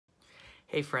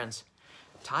Hey friends,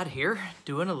 Todd here,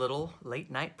 doing a little late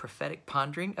night prophetic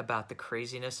pondering about the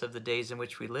craziness of the days in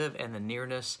which we live and the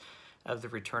nearness of the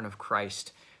return of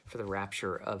Christ for the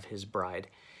rapture of his bride.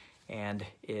 And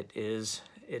it is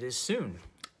soon.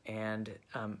 And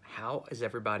how is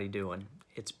everybody doing?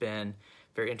 It's been a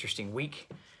very interesting week,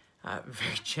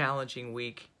 very challenging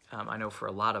week, I know for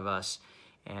a lot of us.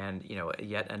 And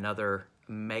yet another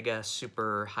mega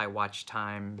super high watch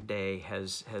time day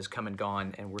has come and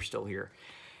gone, and we're still here.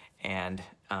 And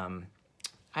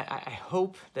I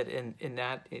hope that in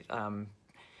that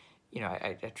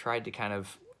I tried to kind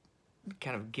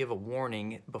of give a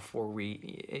warning before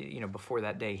we before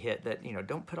that day hit, that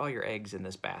don't put all your eggs in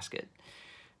this basket,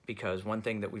 because one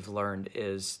thing that we've learned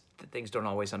is that things don't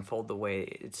always unfold the way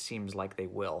it seems like they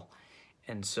will.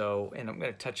 And I'm going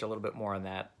to touch a little bit more on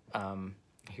that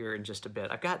here in just a bit.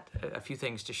 I've got a few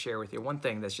things to share with you. One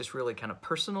thing that's just really kind of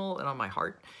personal and on my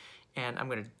heart, and I'm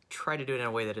going to try to do it in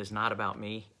a way that is not about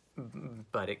me,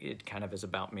 but it kind of is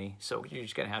about me. So you're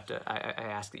just going to have to, I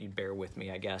ask that you bear with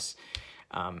me, I guess.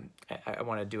 I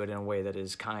want to do it in a way that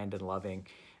is kind and loving,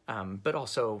 but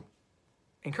also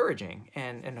encouraging,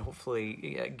 and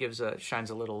hopefully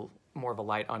shines a little more of a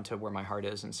light onto where my heart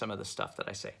is and some of the stuff that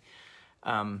I say.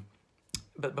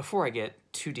 But before I get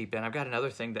too deep in, I've got another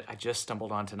thing that I just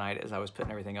stumbled on tonight as I was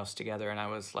putting everything else together, and I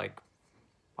was like,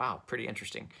 wow, pretty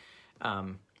interesting.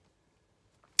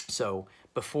 So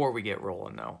before we get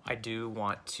rolling, though, I do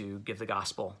want to give the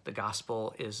gospel. The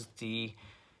gospel is the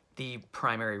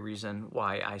primary reason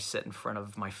why I sit in front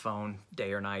of my phone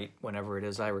day or night, whenever it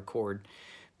is I record,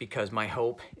 because my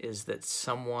hope is that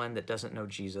someone that doesn't know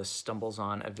Jesus stumbles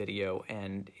on a video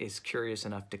and is curious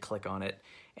enough to click on it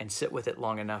and sit with it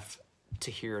long enough to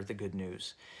hear the good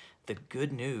news. The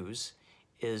good news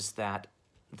is that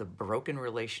the broken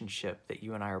relationship that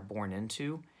you and I are born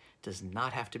into does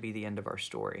not have to be the end of our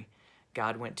story.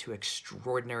 God went to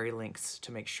extraordinary lengths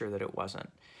to make sure that it wasn't.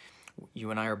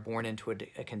 You and I are born into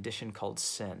a condition called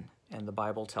sin, and the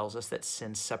Bible tells us that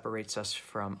sin separates us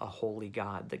from a holy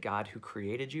God, the God who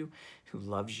created you, who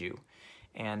loves you,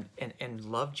 and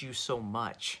loved you so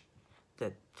much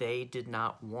that they did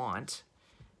not want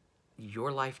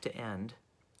your life to end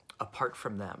apart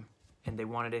from them, and they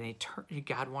wanted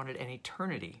God wanted an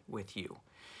eternity with you.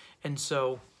 And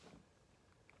so,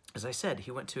 as I said,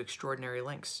 he went to extraordinary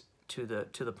lengths to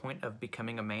the point of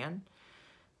becoming a man,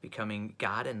 becoming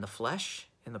God in the flesh,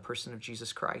 in the person of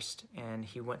Jesus Christ. And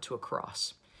he went to a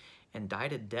cross and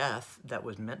died a death that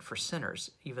was meant for sinners,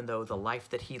 even though the life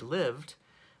that he lived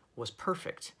was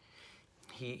perfect.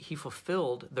 He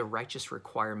fulfilled the righteous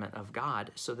requirement of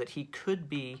God so that he could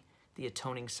be the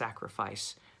atoning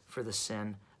sacrifice for the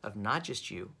sin of not just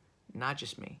you, not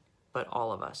just me, but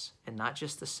all of us. And not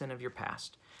just the sin of your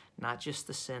past, not just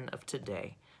the sin of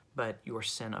today, but your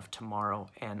sin of tomorrow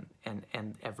and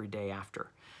every day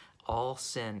after. All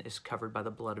sin is covered by the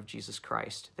blood of Jesus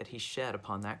Christ that he shed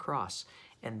upon that cross,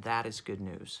 and that is good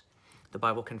news. The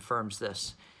Bible confirms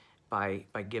this by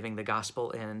giving the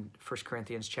gospel in 1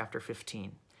 Corinthians chapter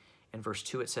 15. In verse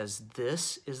 2 it says,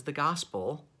 "This is the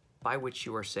gospel by which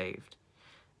you are saved,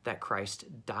 that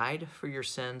Christ died for your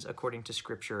sins according to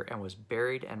Scripture and was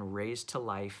buried and raised to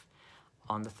life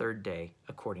on the third day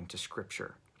according to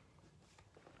Scripture."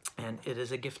 And it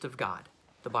is a gift of God.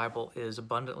 The Bible is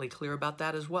abundantly clear about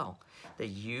that as well, that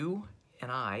you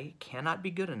and I cannot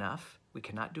be good enough. We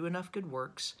cannot do enough good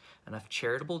works, enough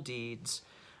charitable deeds,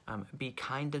 be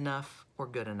kind enough or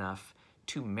good enough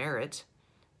to merit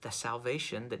the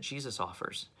salvation that Jesus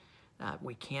offers.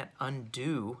 We can't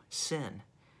undo sin.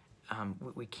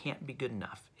 We can't be good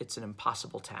enough. It's an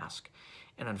impossible task.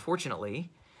 And unfortunately,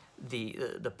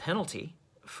 the penalty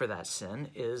for that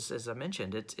sin is, as I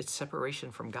mentioned, it's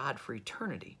separation from God for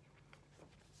eternity.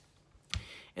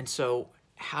 And so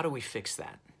how do we fix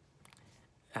that?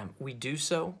 We do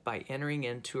so by entering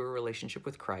into a relationship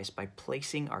with Christ, by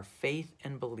placing our faith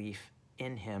and belief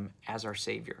in him as our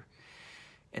Savior.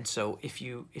 And so if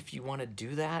you want to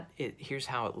do that, here's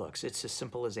how it looks. It's as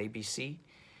simple as ABC.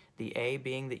 The A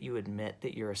being that you admit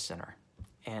that you're a sinner.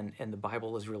 And the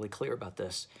Bible is really clear about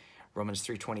this. Romans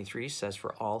 3:23 says,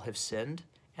 "For all have sinned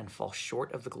and fall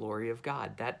short of the glory of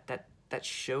God." That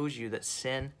shows you that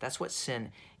sin, that's what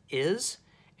sin is,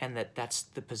 and that's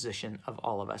the position of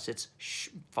all of us. It's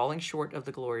falling short of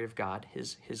the glory of God,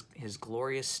 his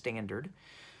glorious standard,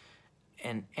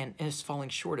 and it's falling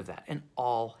short of that. And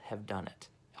all have done it.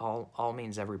 All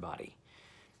means everybody.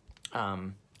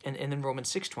 And then Romans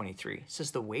 6:23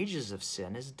 says the wages of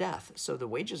sin is death. So the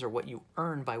wages are what you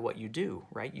earn by what you do,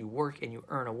 right? You work and you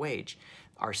earn a wage.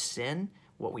 Our sin,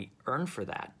 what we earn for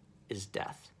that is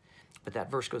death. But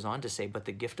that verse goes on to say, but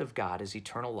the gift of God is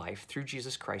eternal life through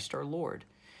Jesus Christ our Lord.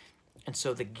 And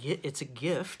so it's a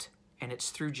gift, and it's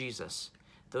through Jesus.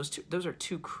 Those are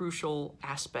two crucial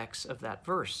aspects of that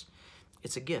verse.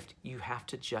 It's a gift. You have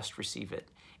to just receive it.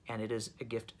 And it is a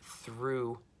gift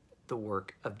through the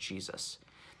work of Jesus,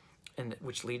 and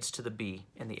which leads to the B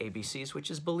in the ABCs,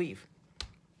 which is believe.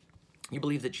 You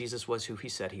believe that Jesus was who he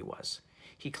said he was.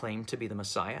 He claimed to be the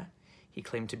Messiah. He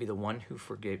claimed to be the one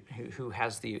who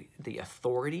has the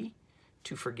authority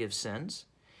to forgive sins.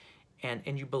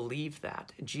 And you believe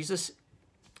that. Jesus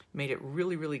made it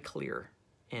really, really clear.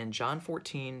 In John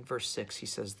 14, verse 6, he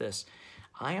says this,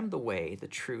 I am the way, the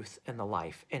truth, and the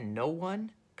life, and no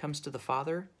one comes to the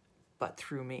Father but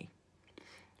through me.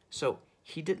 So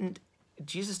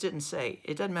Jesus didn't say,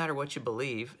 it doesn't matter what you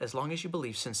believe, as long as you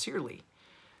believe sincerely.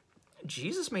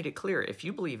 Jesus made it clear, if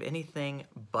you believe anything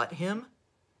but him,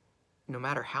 no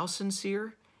matter how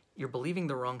sincere, you're believing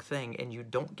the wrong thing, and you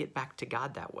don't get back to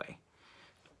God that way.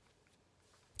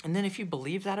 And then if you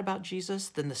believe that about Jesus,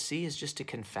 then the C is just to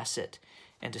confess it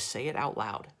and to say it out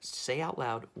loud. Say out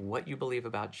loud what you believe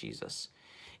about Jesus.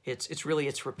 It's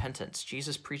repentance.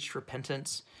 Jesus preached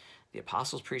repentance. The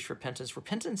apostles preached repentance.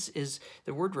 Repentance is,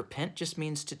 the word repent just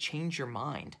means to change your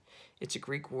mind. It's a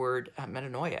Greek word,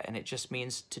 metanoia, and it just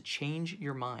means to change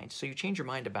your mind. So you change your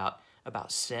mind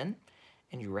about sin,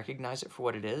 and you recognize it for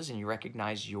what it is, and you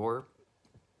recognize you're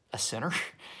a sinner.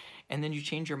 And then you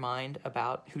change your mind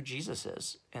about who Jesus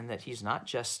is, and that he's not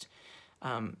just,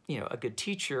 a good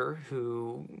teacher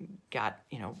who got,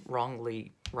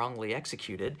 wrongly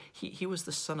executed. He was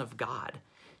the Son of God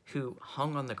who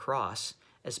hung on the cross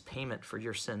as payment for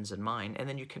your sins and mine. And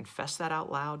then you confess that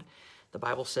out loud. The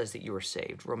Bible says that you are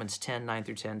saved. Romans 10, 9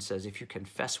 through 10 says, if you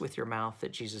confess with your mouth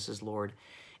that Jesus is Lord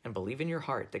and believe in your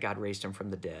heart that God raised him from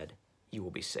the dead, you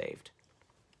will be saved.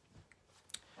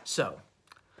 So,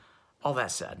 all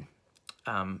that said,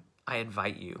 I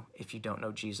invite you, if you don't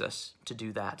know Jesus, to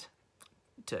do that,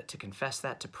 to confess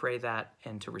that, to pray that,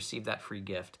 and to receive that free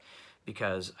gift,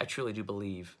 because I truly do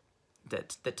believe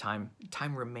that time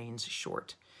remains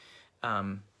short.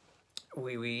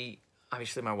 We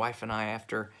obviously, my wife and I,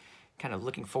 after kind of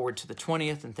looking forward to the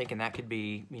 20th and thinking that could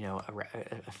be,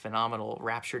 a phenomenal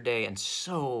rapture day, and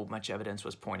so much evidence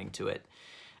was pointing to it,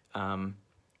 and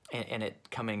it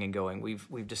coming and going.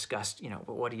 We've discussed,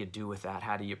 what do you do with that?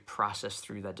 How do you process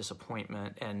through that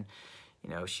disappointment? And,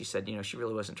 she said, she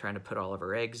really wasn't trying to put all of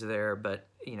her eggs there, but,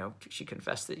 she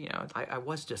confessed that, I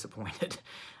was disappointed.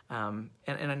 And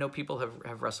I know people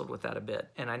have wrestled with that a bit.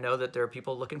 And I know that there are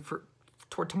people looking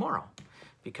toward tomorrow,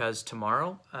 because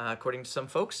tomorrow, according to some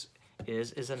folks,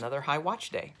 is another high watch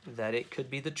day, that it could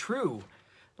be the true,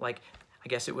 I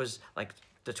guess it was like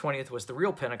the 20th was the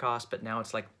real Pentecost, but now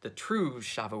it's like the true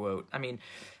Shavuot. I mean,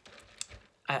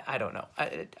 I don't know.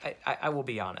 I will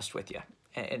be honest with you,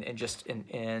 and just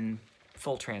in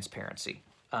full transparency.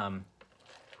 I'm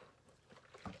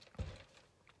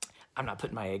not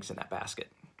putting my eggs in that basket.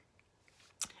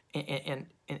 And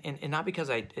not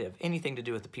because I have anything to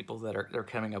do with the people that are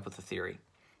coming up with the theory.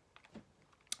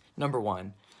 Number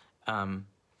one, and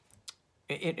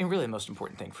really the most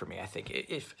important thing for me, I think,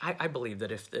 I believe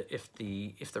that if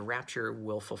the rapture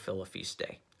will fulfill a feast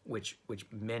day, which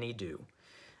many do,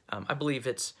 I believe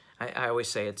I always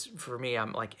say it's, for me,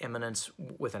 I'm like eminence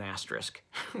with an asterisk,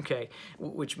 okay?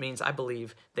 Which means I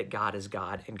believe that God is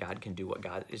God, and God can do what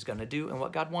God is going to do and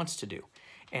what God wants to do.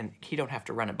 And he don't have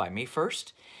to run it by me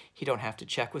first. He don't have to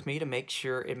check with me to make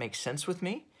sure it makes sense with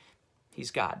me.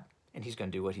 He's God, and he's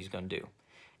going to do what he's going to do.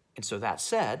 And so that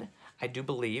said, I do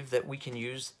believe that we can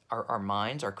use our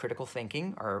minds, our critical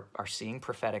thinking, our seeing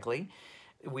prophetically.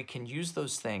 We can use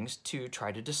those things to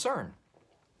try to discern.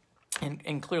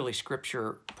 And clearly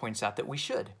Scripture points out that we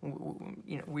should.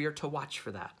 We are to watch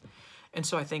for that. And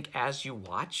so I think as you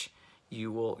watch,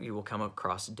 you will come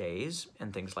across days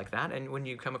and things like that. And when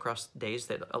you come across days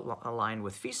that align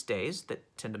with feast days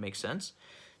that tend to make sense,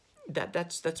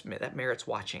 that merits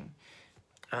watching.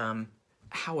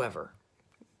 However,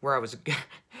 where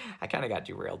I kind of got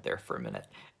derailed there for a minute.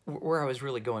 Where I was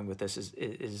really going with this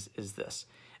is this.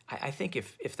 I think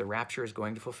if the rapture is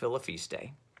going to fulfill a feast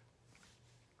day,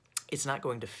 it's not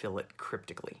going to fill it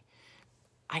cryptically.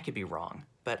 I could be wrong,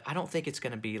 but I don't think it's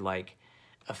going to be like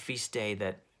a feast day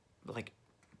that like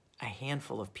a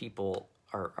handful of people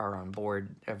are on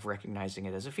board of recognizing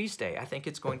it as a feast day. I think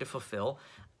it's going to fulfill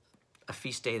a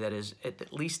feast day that is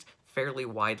at least fairly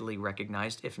widely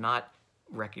recognized, if not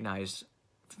recognized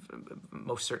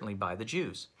most certainly by the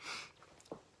Jews.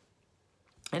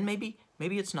 And maybe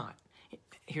it's not.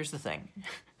 Here's the thing.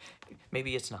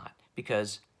 Maybe it's not,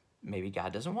 because maybe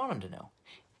God doesn't want them to know.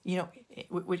 you know,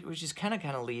 which is kind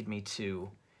of lead me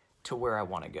to where I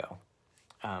want to go,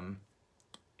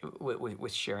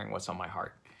 with sharing what's on my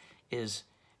heart, is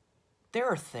there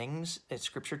are things that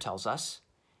Scripture tells us,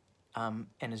 and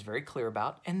is very clear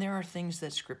about, and there are things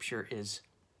that Scripture is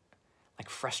like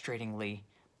frustratingly,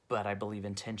 but I believe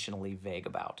intentionally vague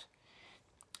about.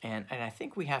 And I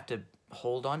think we have to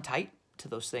hold on tight to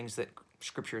those things that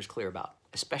Scripture is clear about,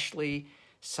 especially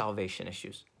salvation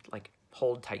issues. Like,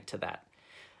 hold tight to that.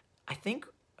 I think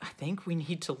we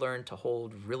need to learn to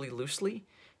hold really loosely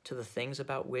to the things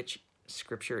about which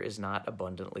Scripture is not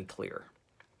abundantly clear.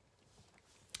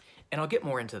 And I'll get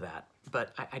more into that,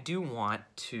 but I do want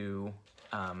to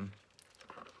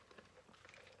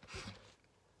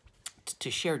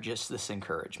share just this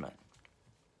encouragement.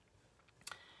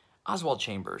 Oswald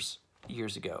Chambers,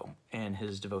 years ago, in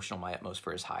his devotional My Utmost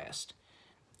for His Highest,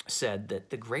 said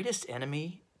that the greatest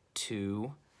enemy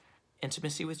to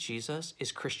intimacy with Jesus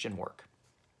is Christian work.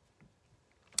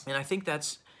 And I think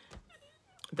that's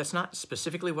not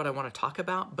specifically what I want to talk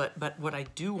about, but what I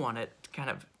do want to kind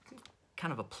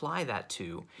of apply that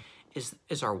to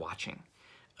is our watching.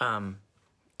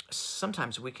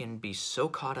 Sometimes we can be so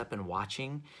caught up in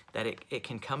watching that it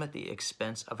can come at the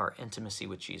expense of our intimacy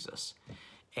with Jesus.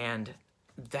 And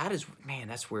that is, man,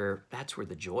 that's where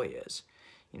the joy is.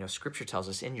 You know, Scripture tells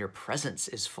us in your presence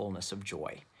is fullness of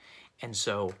joy. And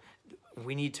so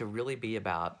we need to really be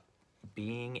about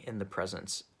being in the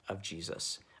presence of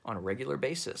Jesus on a regular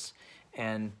basis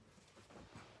and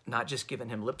not just giving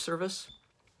him lip service.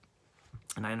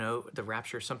 And I know the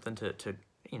rapture is something to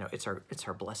you know, it's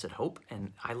our blessed hope,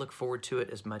 and I look forward to it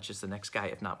as much as the next guy,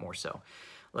 if not more so.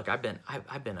 Look, I've been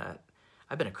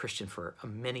a Christian for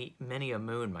many a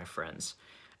moon, my friends.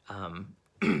 I'm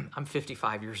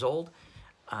 55 years old.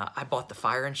 I bought the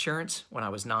fire insurance when I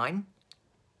was 9.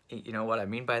 You know what I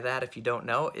mean by that, if you don't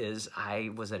know, is I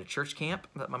was at a church camp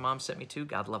that my mom sent me to.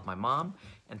 God love my mom,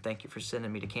 and thank you for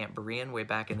sending me to Camp Berean way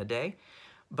back in the day.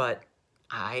 But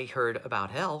I heard about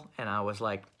hell, and I was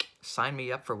like, sign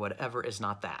me up for whatever is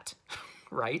not that,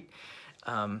 right?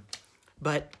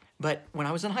 But when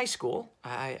I was in high school,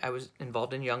 I was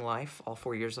involved in Young Life all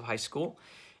 4 years of high school,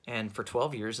 and for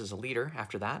 12 years as a leader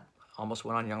after that. Almost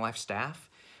went on Young Life staff.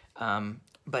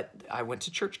 But I went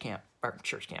to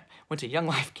went to Young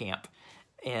Life camp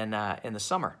in the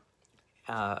summer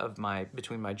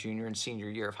between my junior and senior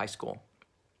year of high school.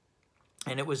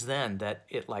 And it was then that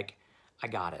I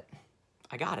got it.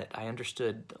 I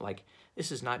understood, like,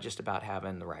 this is not just about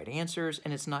having the right answers,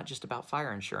 and it's not just about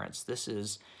fire insurance. This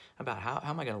is about how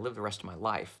am I going to live the rest of my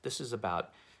life? This is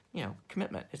about, you know,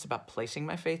 commitment. It's about placing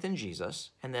my faith in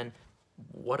Jesus, and then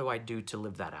what do I do to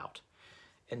live that out?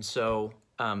 And so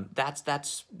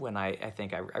that's when I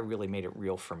think I really made it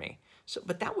real for me. So,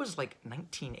 but that was like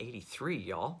 1983,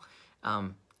 y'all.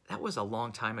 That was a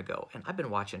long time ago, and I've been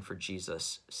watching for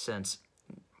Jesus since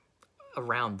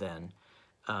around then.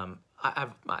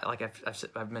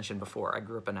 I've mentioned before, I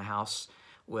grew up in a house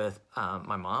with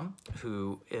my mom,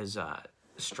 who is a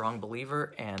strong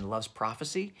believer and loves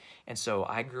prophecy, and so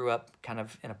I grew up kind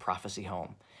of in a prophecy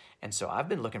home, and so I've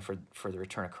been looking for the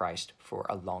return of Christ for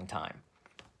a long time.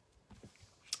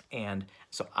 And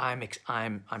so I'm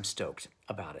stoked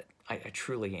about it. I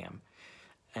truly am,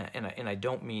 and I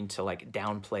don't mean to like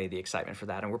downplay the excitement for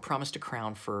that. And we're promised a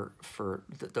crown for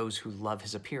those who love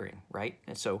His appearing, right?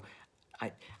 And so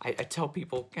I tell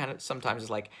people kind of sometimes,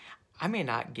 like, I may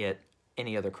not get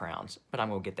any other crowns, but I'm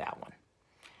gonna get that one.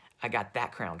 I got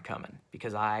that crown coming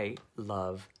because I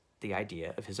love the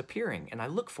idea of His appearing, and I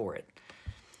look for it.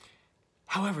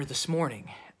 However, this morning,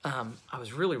 I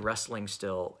was really wrestling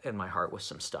still in my heart with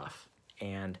some stuff,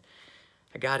 and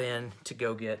I got in to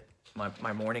go get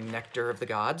my morning nectar of the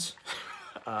gods,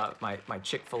 my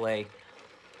Chick-fil-A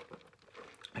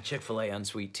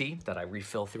unsweet tea that I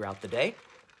refill throughout the day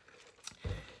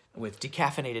with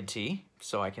decaffeinated tea,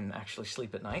 so I can actually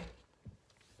sleep at night.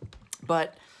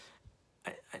 But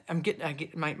I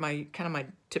get my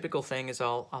typical thing is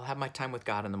I'll have my time with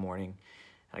God in the morning.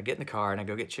 I get in the car and I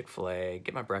go get Chick-fil-A,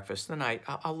 get my breakfast. Then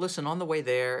I'll listen on the way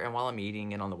there, and while I'm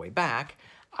eating, and on the way back,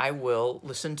 I will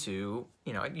listen to,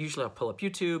 you know, usually I'll pull up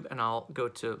YouTube and I'll go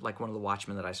to like one of the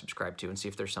Watchmen that I subscribe to and see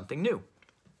if there's something new.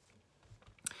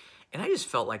 And I just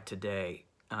felt like today,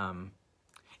 and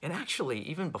actually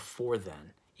even before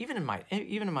then, even in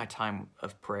my time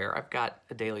of prayer, I've got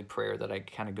a daily prayer that I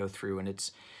kind of go through, and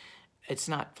it's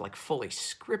not like fully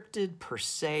scripted per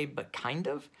se, but kind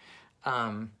of.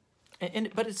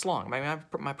 But it's long. I mean,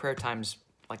 my prayer time's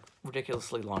like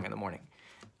ridiculously long in the morning.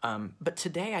 But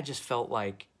today I just felt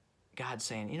like God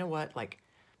saying, you know what, like,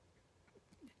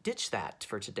 ditch that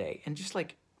for today, and just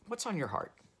like, what's on your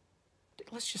heart?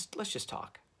 let's just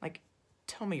talk. Like,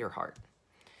 tell me your heart.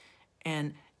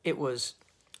 And it was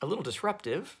a little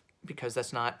disruptive because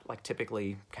that's not like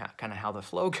typically kind of how the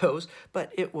flow goes,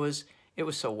 but it was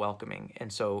so welcoming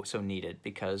and so needed,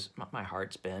 because my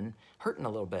heart's been hurting a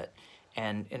little bit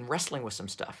and wrestling with some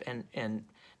stuff, and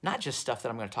not just stuff that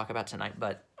I'm going to talk about tonight,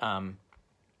 but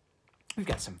we've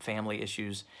got some family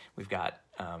issues. We've got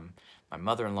my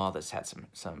mother-in-law that's had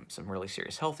some really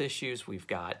serious health issues. We've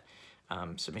got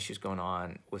some issues going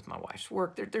on with my wife's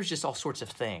work. There's just all sorts of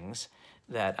things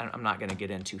that I'm not going to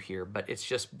get into here, but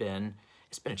it's been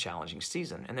a challenging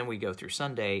season. And then we go through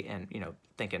Sunday and,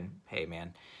 thinking, hey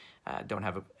man,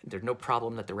 there's no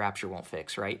problem that the rapture won't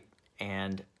fix, right?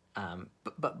 And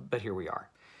but here we are.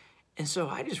 And so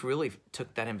I just really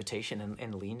took that invitation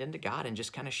and leaned into God and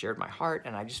just kind of shared my heart,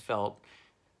 and I just felt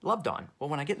loved on. Well,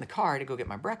 when I get in the car to go get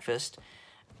my breakfast,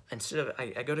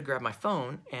 I go to grab my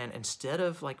phone, and instead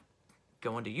of like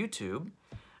going to YouTube,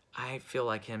 I feel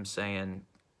like him saying,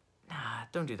 nah,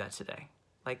 don't do that today.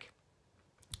 Like,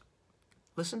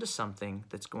 listen to something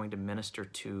that's going to minister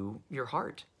to your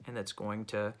heart and that's going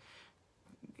to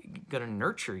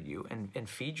nurture you and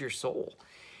feed your soul.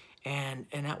 And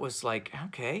that was like,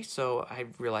 okay. So I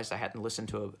realized I hadn't listened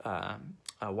to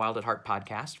a Wild at Heart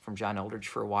podcast from John Eldridge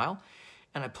for a while.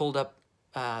 And I pulled up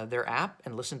their app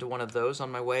and listened to one of those on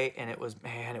my way. And it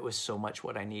was so much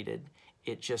what I needed.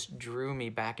 It just drew me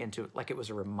back into it, like it was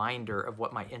a reminder of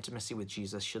what my intimacy with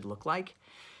Jesus should look like,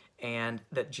 and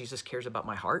that Jesus cares about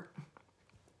my heart,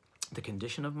 the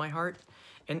condition of my heart.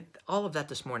 And all of that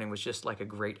this morning was just like a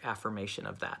great affirmation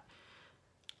of that.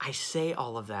 I say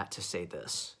all of that to say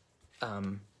this.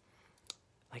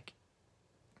 Like,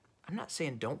 I'm not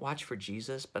saying don't watch for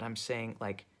Jesus, but I'm saying,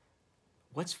 like,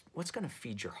 what's going to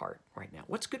feed your heart right now?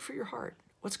 What's good for your heart?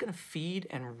 What's going to feed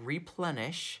and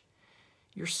replenish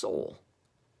your soul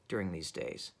during these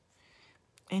days?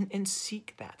 And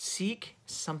seek that. Seek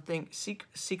something, seek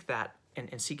that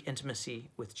and seek intimacy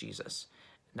with Jesus.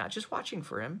 Not just watching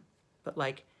for him, but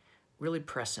like really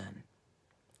press in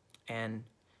and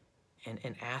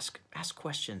ask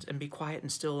questions and be quiet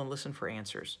and still and listen for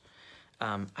answers.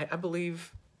 I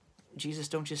believe Jesus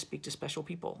don't just speak to special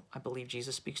people. I believe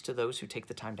Jesus speaks to those who take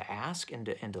the time to ask and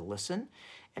to listen,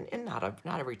 and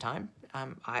not every time.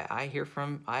 I hear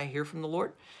from the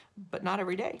Lord, but not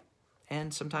every day.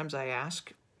 And sometimes I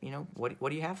ask, what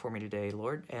do you have for me today,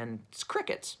 Lord? And it's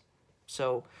crickets.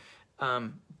 So,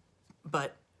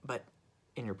 but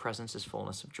in your presence is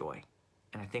fullness of joy,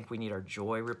 and I think we need our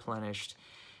joy replenished.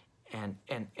 And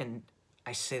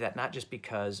I say that not just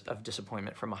because of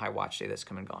disappointment from a high watch day that's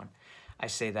come and gone. I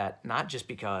say that not just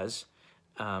because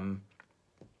of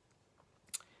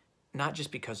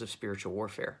spiritual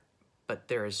warfare, but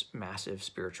there is massive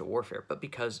spiritual warfare, but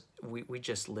because we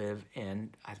just live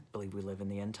in, I believe we live in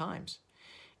the end times.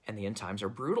 And the end times are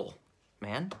brutal,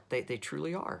 man. They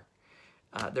truly are.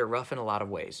 They're rough in a lot of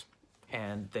ways,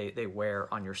 and they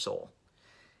wear on your soul.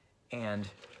 And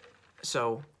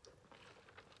so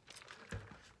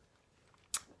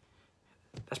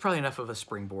that's probably enough of a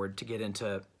springboard to get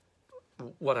into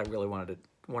what I really wanted to,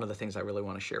 one of the things I really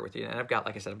want to share with you. And I've got,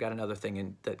 like I said, I've got another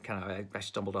thing that kind of I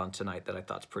stumbled on tonight that I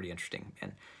thought is pretty interesting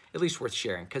and at least worth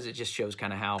sharing, because it just shows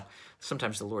kind of how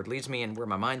sometimes the Lord leads me and where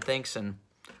my mind thinks and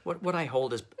what I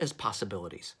hold as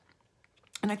possibilities.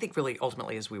 And I think really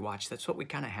ultimately as we watch, that's what we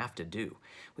kind of have to do.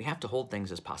 We have to hold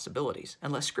things as possibilities,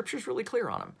 unless Scripture's really clear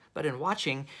on them. But in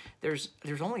watching, there's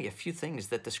only a few things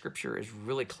that the Scripture is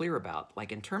really clear about.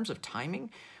 Like in terms of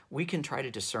timing, we can try to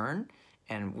discern,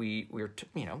 and we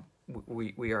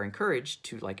are encouraged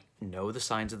to like know the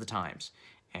signs of the times.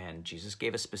 And Jesus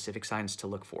gave us specific signs to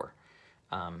look for.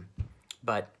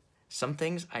 But some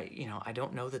things I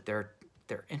don't know that they're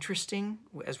interesting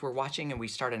as we're watching and we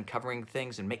start uncovering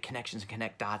things and make connections and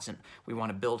connect dots, and we want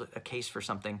to build a case for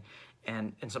something.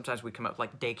 And sometimes we come up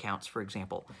like day counts, for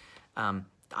example. I'm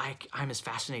as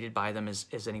fascinated by them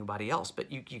as anybody else, but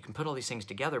you can put all these things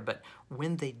together, but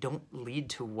when they don't lead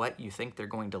to what you think they're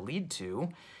going to lead to,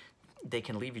 they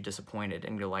can leave you disappointed,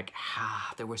 and you're like,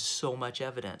 there was so much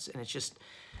evidence. And it's just,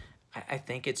 I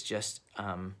think it's just,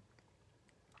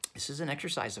 this is an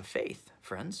exercise of faith,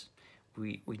 friends.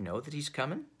 We know that he's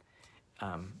coming.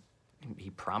 He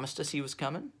promised us he was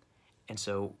coming. And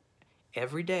so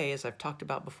every day, as I've talked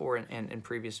about before in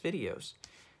previous videos,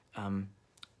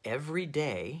 every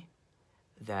day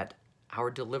that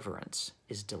our deliverance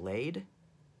is delayed,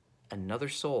 another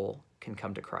soul can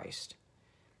come to Christ.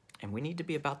 And we need to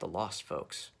be about the lost,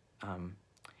 folks.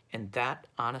 And that,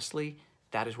 honestly,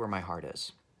 that is where my heart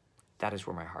is. That is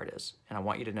where my heart is. And I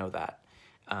want you to know that.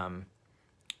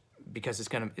 Because it's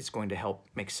going to help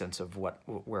make sense of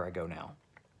where I go now.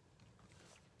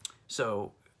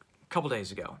 So a couple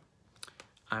days ago,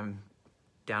 I'm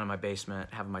down in my basement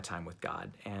having my time with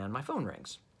God, and my phone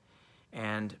rings.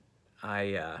 And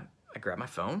I grab my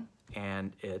phone,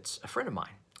 and it's a friend of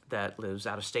mine that lives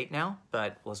out of state now,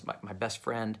 but was my best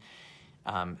friend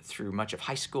through much of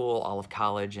high school, all of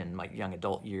college, and my young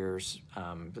adult years,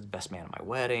 the best man at my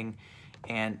wedding.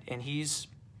 And he's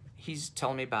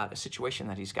telling me about a situation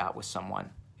that he's got with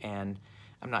someone. And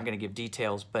I'm not going to give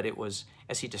details, but it was,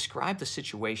 as he described the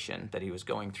situation that he was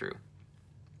going through,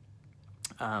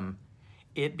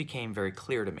 it became very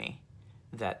clear to me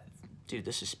that, dude,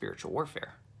 this is spiritual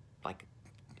warfare. Like,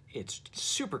 it's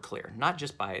super clear, not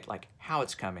just by like how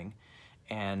it's coming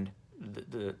and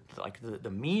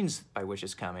the means by which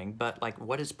it's coming, but like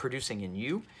what it's producing in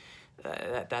you.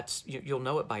 You'll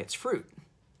know it by its fruit.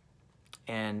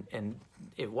 And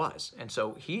it was. And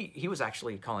so he was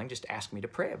actually calling just to ask me to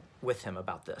pray with him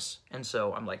about this. And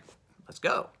so I'm like, let's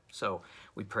go. So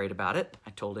we prayed about it.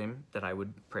 I told him that I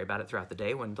would pray about it throughout the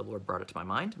day when the Lord brought it to my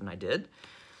mind, and I did.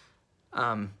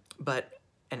 But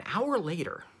an hour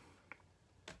later,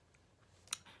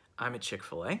 I'm at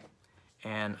Chick-fil-A,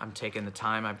 and I'm taking the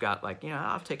time. I've got like,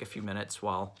 I'll take a few minutes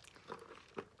while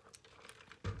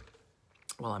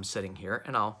I'm sitting here,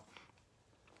 and I'll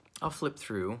flip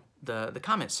through the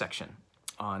comments section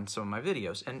on some of my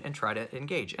videos and try to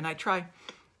engage. And I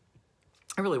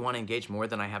really want to engage more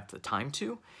than I have the time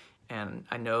to. And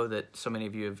I know that so many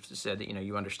of you have said that,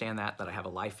 you understand that I have a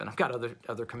life and I've got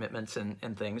other commitments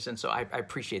and things. And so I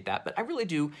appreciate that. But I really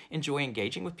do enjoy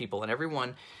engaging with people, and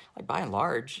everyone, like by and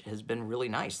large, has been really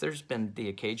nice. There's been the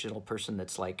occasional person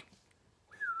that's like,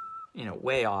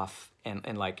 way off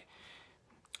and like,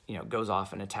 goes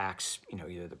off and attacks,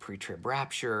 either the pre-trib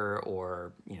rapture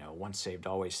or, once saved,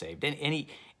 always saved. And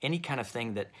any kind of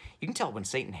thing that you can tell when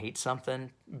Satan hates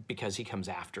something because he comes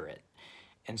after it.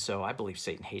 And so I believe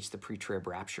Satan hates the pre-trib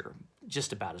rapture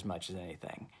just about as much as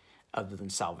anything other than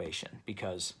salvation,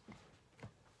 because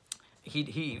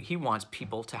he wants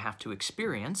people to have to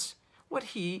experience what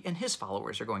he and his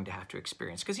followers are going to have to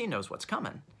experience, because he knows what's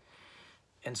coming.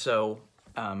 And so,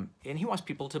 and he wants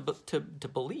people to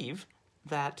believe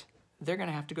that they're going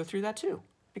to have to go through that too,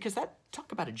 because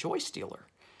talk about a joy stealer.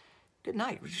 Good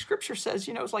night. Scripture says,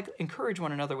 it's like encourage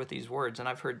one another with these words. And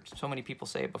I've heard so many people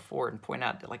say it before and point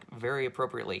out, like, very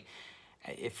appropriately,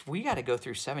 if we got to go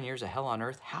through 7 years of hell on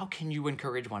earth, how can you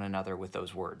encourage one another with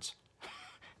those words?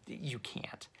 You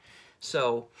can't.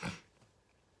 So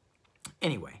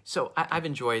anyway, so I've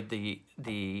enjoyed the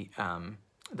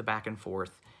back and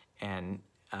forth and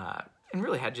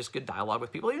really had just good dialogue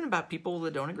with people, even about people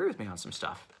that don't agree with me on some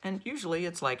stuff. And usually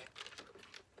it's like,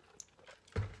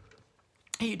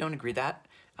 hey, you don't agree that?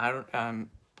 I don't.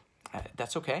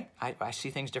 That's okay. I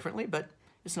see things differently, but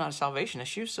it's not a salvation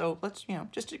issue. So let's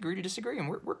just agree to disagree, and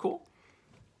we're cool.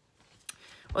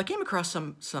 Well, I came across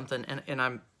something, and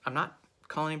I'm not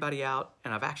calling anybody out,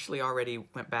 and I've actually already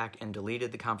went back and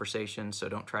deleted the conversation. So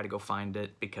don't try to go find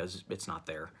it because it's not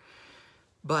there.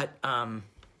 But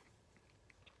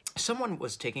someone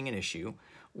was taking an issue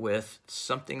with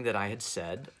something that I had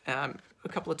said a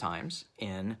couple of times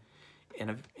in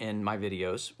my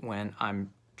videos when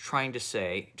I'm trying to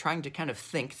kind of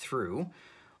think through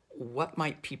what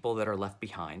might people that are left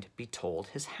behind be told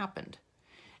has happened.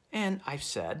 And I've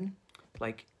said,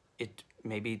 like,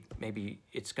 maybe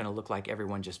it's going to look like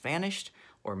everyone just vanished,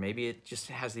 or maybe it just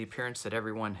has the appearance that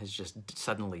everyone has just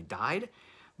suddenly died.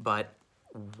 But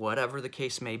whatever the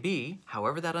case may be,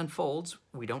 however that unfolds,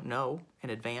 we don't know in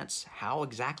advance how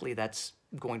exactly that's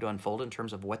going to unfold in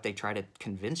terms of what they try to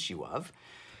convince you of.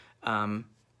 You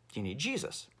need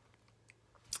Jesus.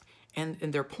 And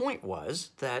their point was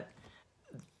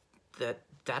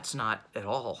that's not at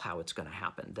all how it's going to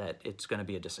happen, that it's going to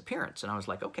be a disappearance. And I was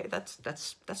like, okay, that's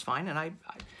fine. And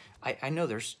I know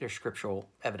there's scriptural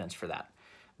evidence for that.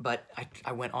 But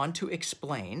I went on to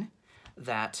explain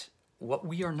that what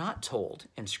we are not told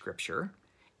in Scripture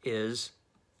is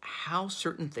how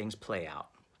certain things play out.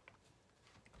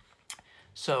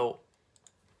 So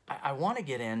I want to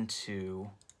get into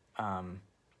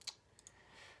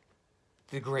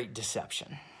the Great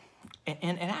Deception.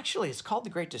 And actually, it's called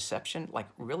the Great Deception, like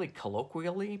really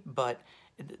colloquially, but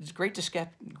Great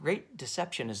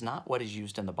Deception is not what is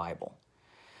used in the Bible.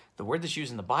 The word that's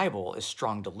used in the Bible is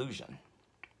strong delusion.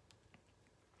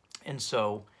 And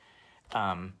so,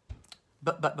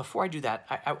 but before I do that,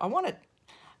 I want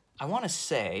to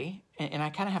say, and I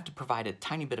kind of have to provide a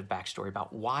tiny bit of backstory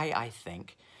about why I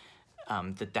think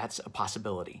that that's a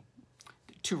possibility.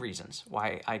 2 reasons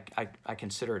why I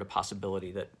consider it a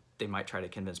possibility that they might try to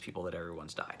convince people that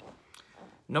everyone's died.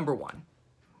 Number 1,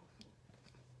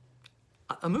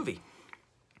 a movie.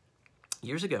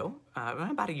 years ago,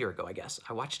 about a year ago, I guess,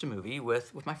 I watched a movie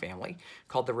with my family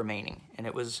called The Remaining. And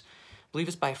it was, I believe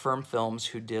it's by Affirm Films,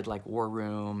 who did like War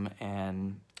Room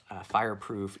and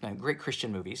Fireproof, great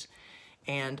Christian movies.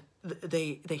 And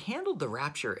they handled the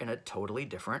rapture in a totally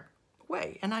different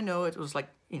way. And I know it was like,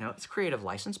 it's creative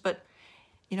license, but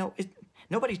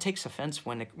nobody takes offense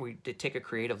when we take a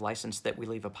creative license that we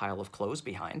leave a pile of clothes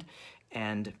behind.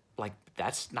 And like,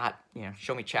 that's not,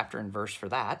 show me chapter and verse for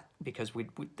that, because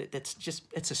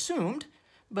it's assumed,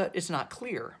 but it's not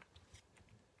clear.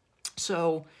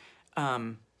 So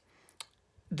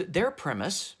their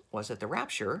premise was that the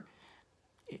rapture,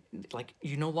 like,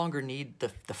 you no longer need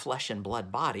the flesh and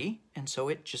blood body, and so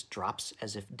it just drops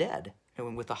as if dead,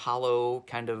 and with a hollow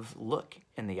kind of look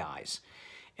in the eyes.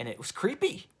 And it was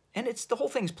creepy. And the whole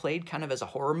thing's played kind of as a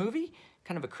horror movie,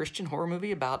 kind of a Christian horror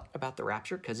movie about the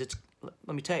rapture, because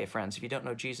let me tell you, friends, if you don't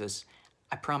know Jesus,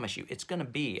 I promise you, it's going to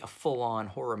be a full-on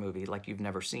horror movie like you've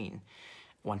never seen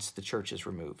once the church is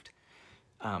removed.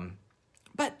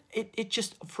 But it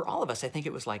just, for all of us, I think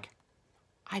it was like,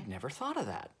 I'd never thought of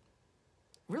that.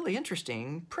 Really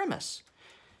interesting premise.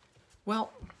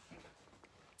 Well,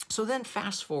 so then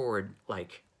fast forward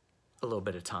like a little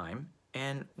bit of time,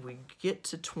 and we get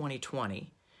to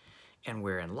 2020, and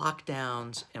we're in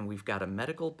lockdowns, and we've got a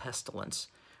medical pestilence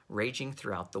raging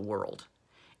throughout the world.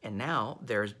 And now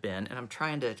there's been, and I'm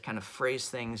trying to kind of phrase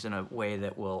things in a way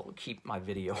that will keep my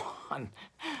video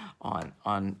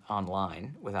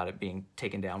online without it being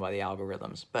taken down by the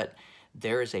algorithms. But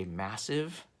there is a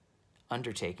massive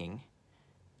undertaking,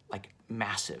 like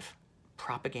massive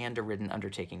propaganda-ridden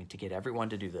undertaking to get everyone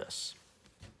to do this,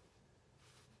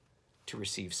 to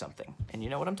receive something. And you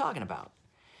know what I'm talking about.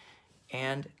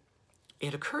 And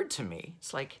it occurred to me,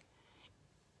 it's like,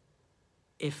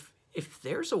 if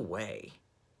there's a way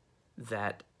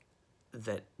that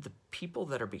the people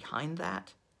that are behind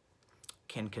that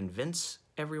can convince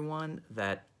everyone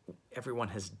that everyone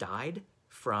has died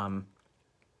from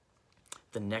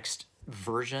the next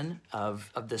version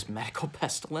of this medical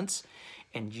pestilence,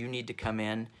 and you need to come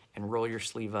in and roll your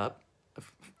sleeve up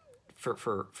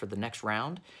for the next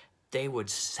round, they would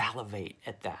salivate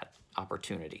at that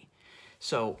opportunity.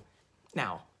 So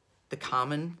now the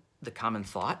common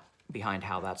thought behind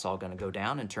how that's all going to go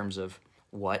down in terms of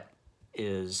what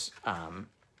is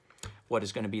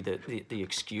going to be the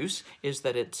excuse is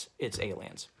that it's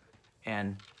aliens.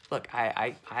 And look,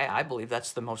 I believe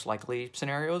that's the most likely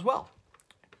scenario as well.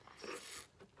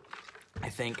 I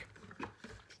think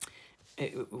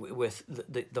with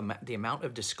the amount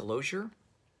of disclosure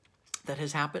that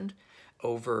has happened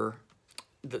over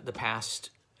the past,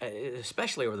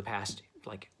 especially over the past,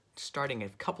 like starting a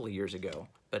couple of years ago,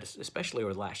 but especially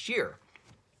over the last year,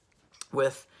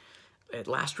 with at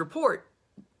last report,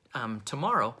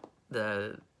 tomorrow,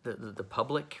 the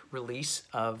public release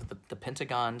of the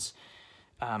Pentagon's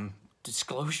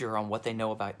disclosure on what they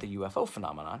know about the UFO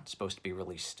phenomenon is supposed to be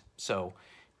released. So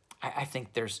I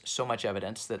think there's so much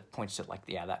evidence that points to, like,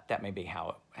 yeah, that may be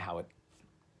how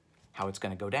it's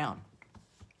going to go down.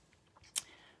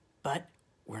 But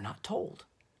we're not told.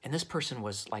 And this person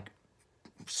was like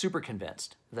super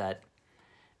convinced that,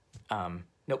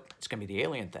 nope, it's going to be the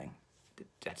alien thing.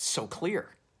 That's so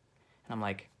clear. And I'm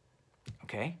like,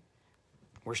 okay,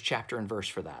 where's chapter and verse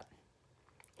for that?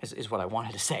 Is what I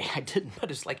wanted to say. I didn't, but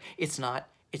it's like, it's not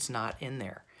in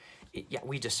there. Yeah,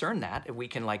 we discern that, and we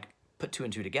can like put two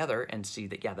and two together and see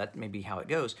that, yeah, that may be how it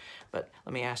goes. But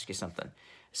let me ask you something.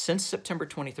 Since September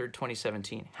 23rd,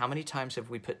 2017, how many times have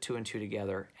we put two and two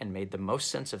together and made the most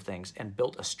sense of things and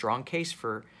built a strong case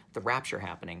for the rapture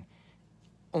happening,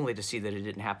 only to see that it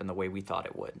didn't happen the way we thought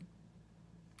it would,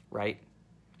 right?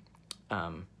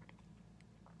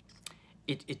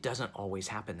 It doesn't always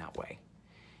happen that way.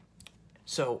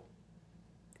 So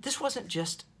this wasn't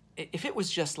just, if it was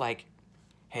just like,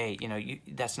 hey,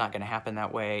 that's not going to happen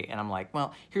that way, and I'm like,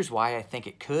 well, here's why I think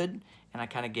it could, and I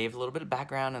kind of gave a little bit of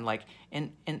background, and like,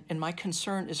 and my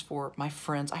concern is for my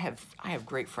friends. I have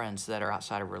great friends that are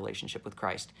outside of a relationship with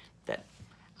Christ that,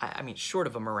 I mean, short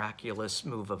of a miraculous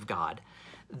move of God,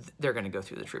 they're going to go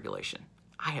through the tribulation.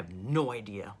 I have no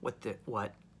idea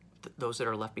what those that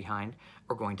are left behind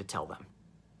are going to tell them.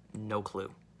 No clue.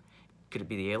 Could it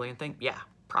be the alien thing? Yeah,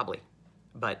 probably.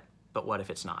 But what if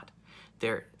it's not?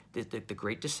 The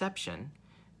great deception,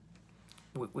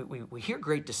 we hear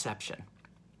great deception,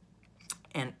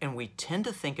 and we tend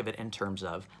to think of it in terms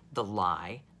of the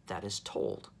lie that is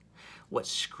told. What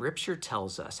Scripture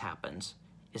tells us happens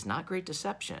is not great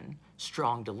deception,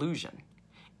 strong delusion.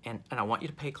 And I want you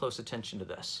to pay close attention to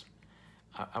this.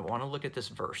 I want to look at this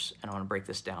verse, and I want to break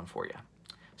this down for you.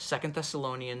 2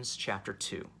 Thessalonians chapter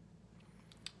 2.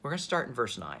 We're going to start in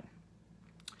verse 9.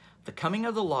 The coming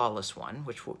of the lawless one,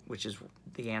 which is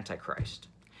the Antichrist,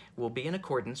 will be in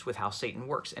accordance with how Satan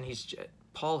works. And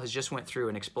Paul has just went through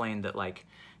and explained that, like,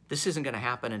 this isn't going to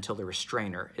happen until the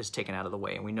restrainer is taken out of the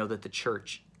way. And we know that the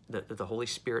church, the Holy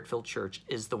Spirit-filled church,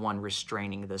 is the one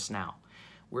restraining this now.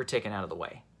 We're taken out of the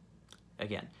way.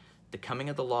 Again, the coming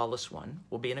of the lawless one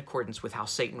will be in accordance with how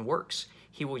Satan works.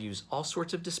 He will use all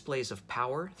sorts of displays of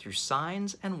power through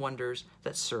signs and wonders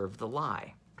that serve the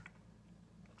lie.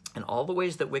 And all the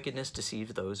ways that wickedness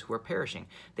deceives those who are perishing.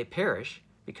 They perish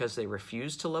because they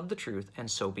refuse to love the truth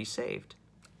and so be saved.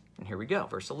 And here we go,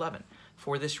 verse 11.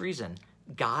 For this reason,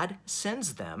 God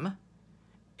sends them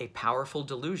a powerful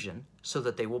delusion so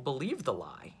that they will believe the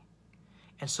lie,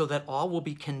 and so that all will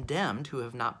be condemned who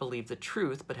have not believed the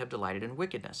truth but have delighted in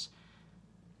wickedness.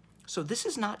 So this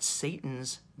is not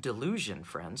Satan's delusion,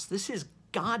 friends. This is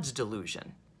God's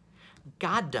delusion.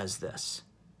 God does this.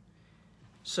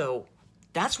 So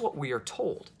that's what we are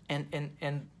told.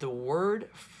 And the word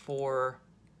for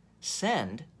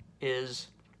send is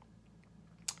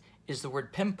the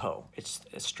word pimpo. It's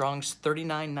Strong's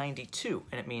 3992,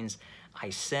 and it means I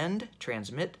send,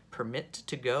 transmit, permit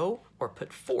to go, or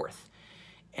put forth.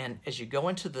 And as you go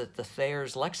into the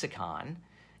Thayer's lexicon,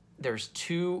 there's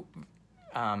two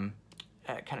kind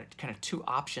of two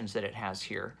options that it has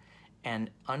here. And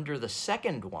under the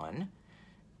second one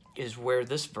is where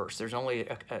this verse, there's only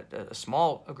a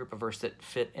small group of verses that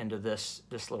fit into this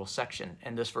little section,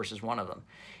 and this verse is one of them.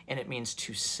 And it means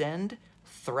to send,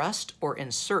 thrust, or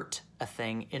insert a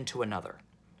thing into another.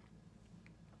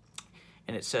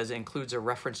 And it says it includes a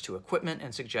reference to equipment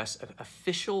and suggests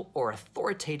official or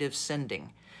authoritative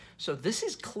sending. So this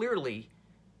is clearly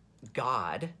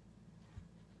God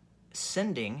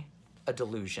sending a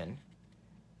delusion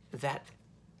that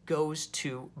goes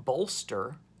to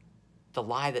bolster the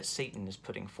lie that Satan is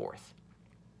putting forth.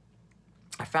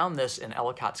 I found this in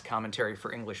Ellicott's commentary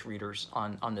for English readers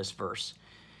on this verse,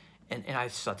 and I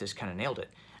thought this kind of nailed it.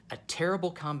 A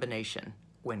terrible combination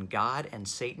when God and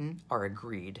Satan are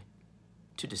agreed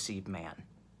to deceive man.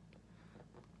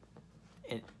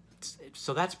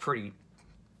 So that's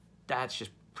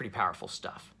just pretty powerful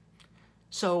stuff.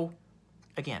 So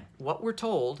again, what we're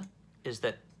told is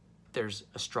that there's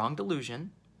a strong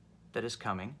delusion that is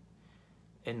coming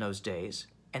in those days,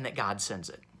 and that God sends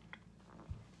it.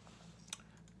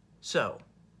 So,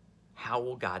 how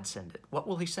will God send it? What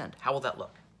will he send? How will that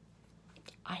look?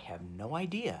 I have no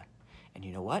idea. And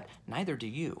you know what? Neither do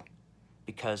you,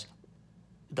 because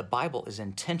the Bible is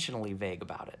intentionally vague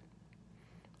about it.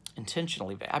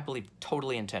 Intentionally vague. I believe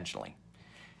totally intentionally.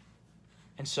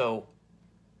 And so,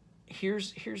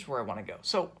 here's where I want to go.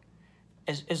 So,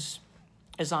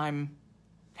 as I'm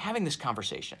having this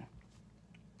conversation,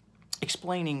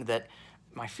 explaining that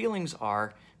my feelings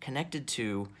are connected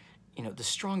to, the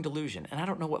strong delusion, and I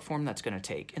don't know what form that's going to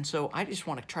take. And so I just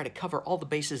want to try to cover all the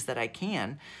bases that I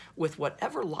can with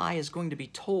whatever lie is going to be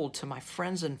told to my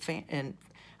friends and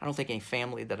I don't think any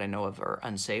family that I know of are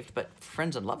unsaved, but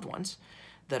friends and loved ones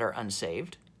that are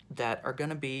unsaved that are going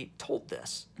to be told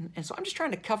this. And so I'm just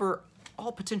trying to cover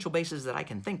all potential bases that I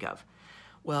can think of.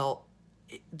 Well,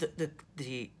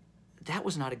 that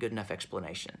was not a good enough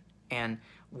explanation. And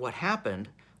what happened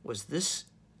was this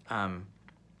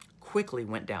quickly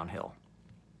went downhill.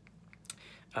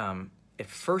 At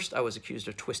first, I was accused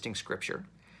of twisting Scripture.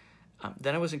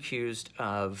 Then I was accused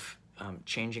of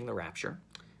changing the rapture,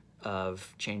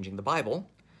 of changing the Bible.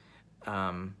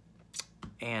 And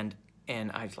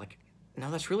I was like, no,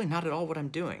 that's really not at all what I'm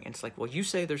doing. And it's like, well, you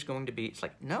say there's going to be... It's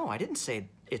like, no, I didn't say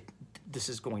this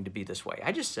is going to be this way.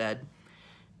 I just said,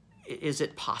 is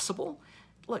it possible?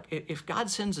 Look, if God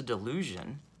sends a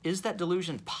delusion, is that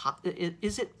delusion,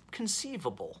 is it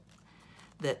conceivable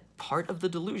that part of the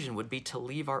delusion would be to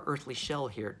leave our earthly shell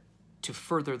here to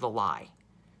further the lie?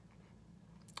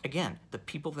 Again, the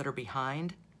people that are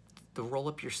behind the roll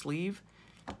up your sleeve,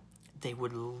 they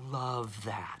would love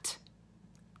that.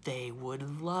 They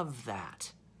would love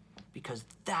that, because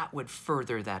that would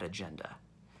further that agenda.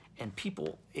 And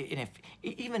people,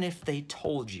 even if they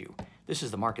told you, this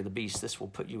is the mark of the beast, this will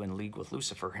put you in league with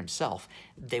Lucifer himself,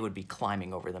 they would be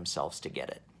climbing over themselves to get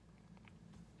it.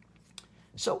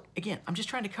 So again, I'm just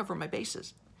trying to cover my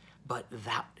bases, but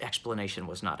that explanation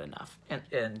was not enough.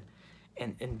 And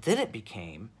then it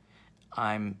became,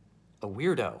 I'm a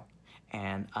weirdo,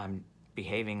 and I'm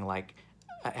behaving like,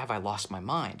 have I lost my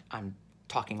mind? I'm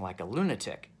talking like a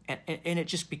lunatic. And it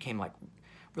just became like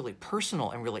really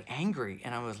personal and really angry.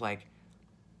 And I was like,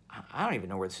 I don't even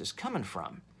know where this is coming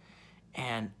from.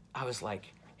 And I was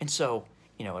like, and so,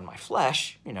 in my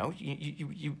flesh,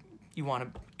 you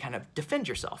want to kind of defend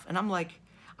yourself. And I'm like,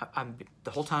 I'm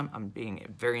the whole time I'm being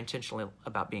very intentional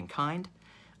about being kind.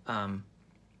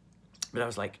 But I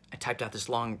was like, I typed out this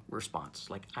long response.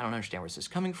 Like, I don't understand where this is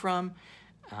coming from.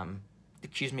 They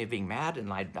accused me of being mad,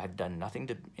 and I've done nothing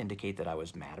to indicate that I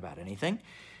was mad about anything.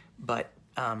 But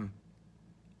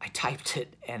I typed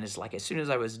it, and it's like, as soon as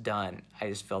I was done, I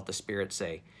just felt the Spirit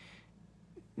say,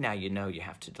 now you know you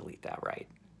have to delete that, right?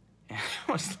 And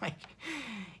I was like,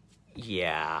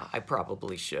 yeah, I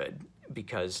probably should,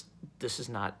 because this is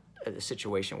not a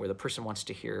situation where the person wants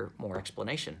to hear more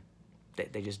explanation.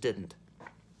 They just didn't.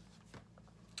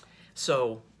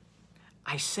 So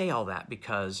I say all that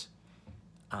because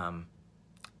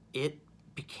it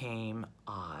became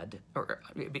odd, or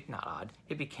not odd,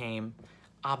 it became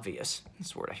obvious.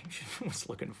 That's the word I was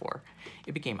looking for.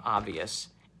 It became obvious,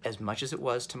 as much as it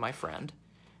was to my friend,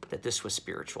 that this was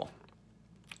spiritual,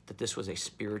 that this was a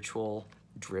spiritually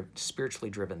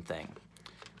driven thing.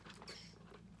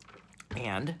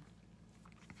 And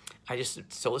I just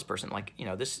told this person, like, you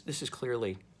know, this is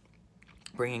clearly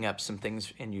bringing up some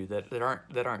things in you that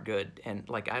aren't good, and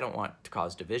like, I don't want to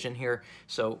cause division here.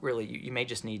 So really, you may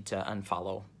just need to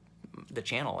unfollow the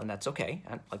channel, and that's okay.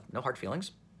 Like, no hard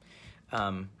feelings.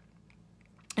 And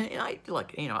I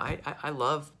look, you know, I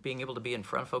love being able to be in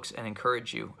front of folks and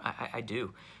encourage you. I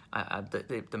do.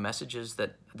 The messages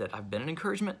that I've been an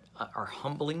encouragement are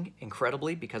humbling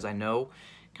incredibly, because I know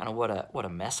kind of what a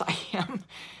mess I am,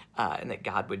 and that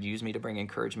God would use me to bring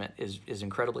encouragement is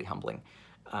incredibly humbling.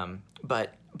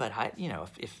 But I, you know,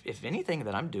 if anything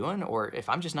that I'm doing, or if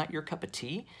I'm just not your cup of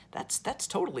tea, that's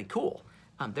totally cool.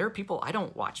 There are people I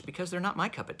don't watch because they're not my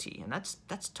cup of tea, and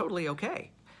that's totally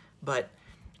okay. But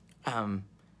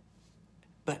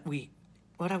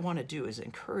what I want to do is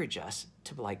encourage us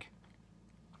to, like,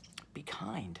 be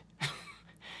kind,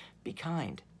 be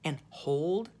kind, and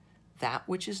hold that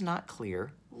which is not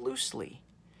clear loosely.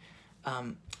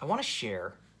 I want to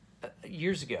share,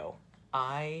 years ago,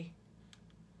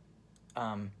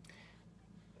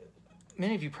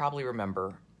 many of you probably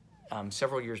remember,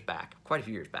 several years back, quite a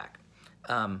few years back,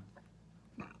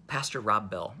 Pastor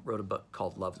Rob Bell wrote a book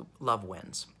called Love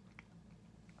Wins.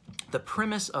 The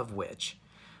premise of which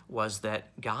was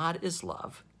that God is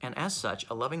love, and as such,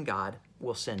 a loving God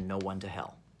will send no one to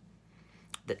hell.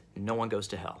 That no one goes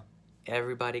to hell.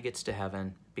 Everybody gets to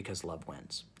heaven because love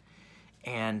wins.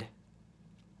 And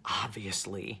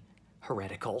obviously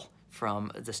heretical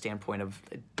from the standpoint of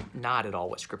not at all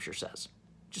what Scripture says.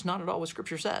 Just not at all what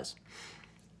Scripture says.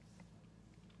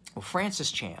 Well,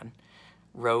 Francis Chan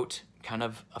wrote kind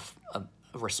of a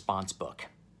response book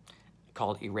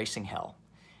called Erasing Hell.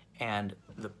 And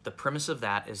the premise of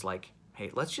that is like, hey,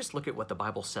 let's just look at what the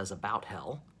Bible says about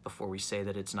hell before we say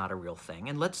that it's not a real thing,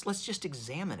 and let's just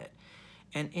examine it.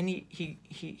 And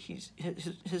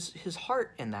his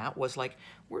heart in that was like,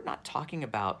 we're not talking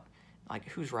about like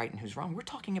who's right and who's wrong. We're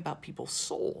talking about people's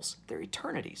souls, their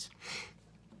eternities.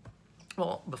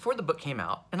 Well, before the book came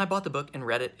out, and I bought the book and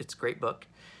read it. It's a great book,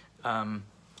 and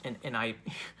I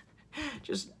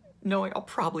just knowing I'll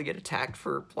probably get attacked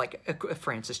for like a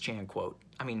Francis Chan quote.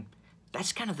 I mean,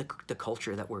 that's kind of the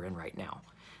culture that we're in right now.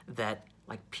 That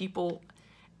like people,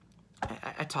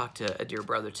 I talked to a dear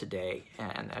brother today,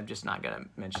 and I'm just not going to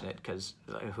mention it because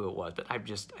who it was, but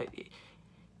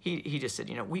he just said,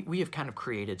 you know, we have kind of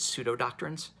created pseudo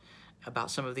doctrines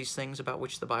about some of these things about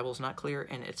which the Bible is not clear,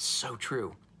 and it's so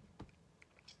true.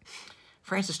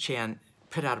 Francis Chan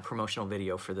put out a promotional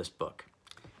video for this book,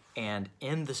 and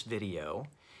in this video,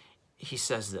 he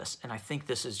says this, and I think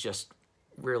this is just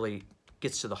really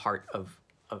gets to the heart of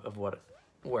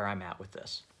where I'm at with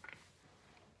this.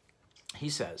 He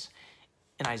says,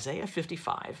 in Isaiah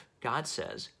 55, God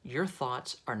says, your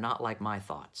thoughts are not like my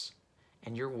thoughts,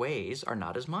 and your ways are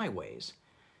not as my ways,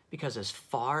 because as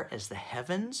far as the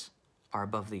heavens are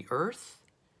above the earth,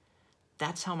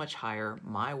 that's how much higher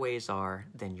my ways are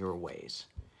than your ways.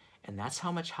 And that's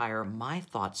how much higher my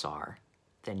thoughts are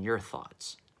than your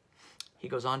thoughts. He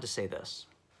goes on to say this.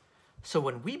 So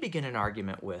when we begin an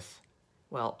argument with,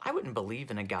 well, I wouldn't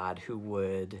believe in a God who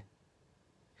would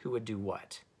do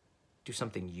what? Do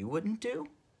something you wouldn't do?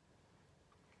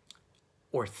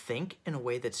 Or think in a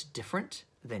way that's different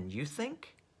than you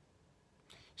think?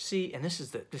 See, and this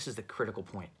is the critical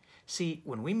point. See,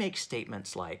 when we make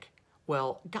statements like,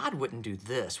 well, God wouldn't do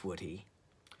this, would he?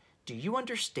 Do you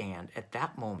understand at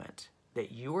that moment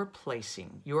that you're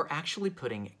actually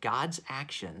putting God's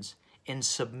actions in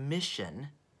submission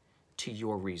to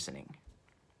your reasoning?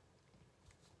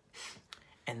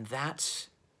 And that's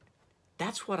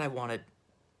what I want to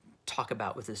talk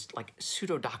about with this, like,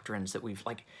 pseudo doctrines that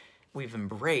we've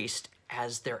embraced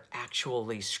as they're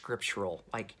actually scriptural.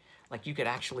 Like you could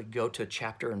actually go to a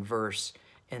chapter and verse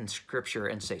in Scripture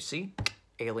and say, see,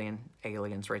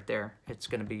 aliens right there. It's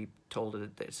going to be told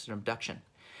that it's an abduction.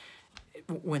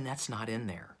 When that's not in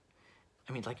there.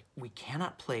 I mean, like, we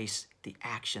cannot place the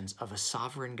actions of a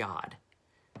sovereign God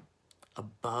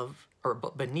above or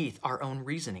beneath our own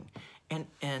reasoning.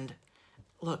 And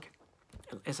look,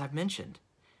 as I've mentioned,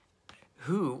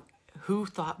 who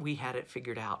thought we had it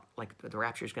figured out? Like, the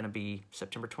rapture is going to be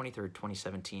September 23rd,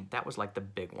 2017. That was like the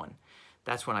big one.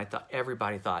 That's when I thought,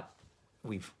 everybody thought,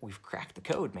 we've cracked the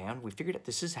code, man. We figured it.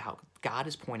 This is how God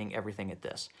is pointing everything at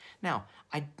this. Now,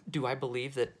 do I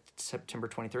believe that September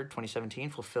 23rd, 2017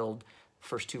 fulfilled the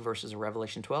first 2 verses of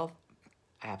Revelation 12?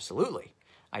 Absolutely,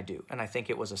 I do. And I think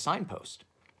it was a signpost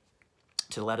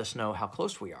to let us know how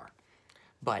close we are.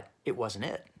 But it wasn't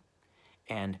it.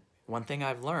 And one thing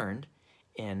I've learned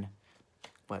in,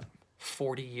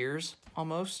 40 years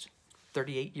almost,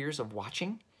 38 years of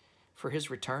watching for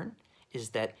his return, is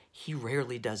that he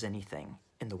rarely does anything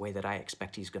in the way that I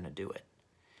expect he's going to do it.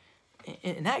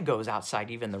 And that goes outside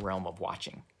even the realm of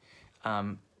watching.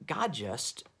 God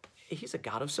he's a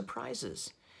God of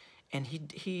surprises. And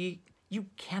you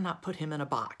cannot put him in a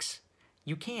box.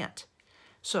 You can't.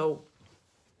 So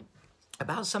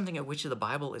about something at which the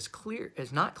Bible is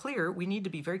not clear, we need to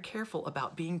be very careful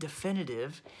about being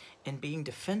definitive and being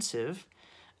defensive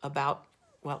about,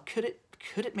 well, could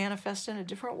it manifest in a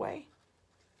different way?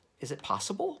 Is it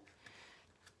possible?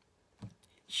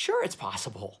 Sure, it's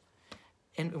possible.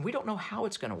 And we don't know how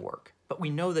it's going to work, but we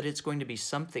know that it's going to be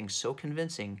something so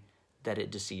convincing that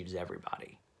it deceives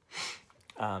everybody.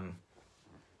 I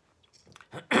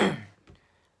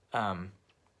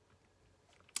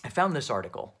found this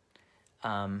article.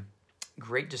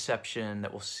 Great deception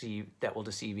that will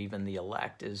deceive even the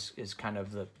elect is kind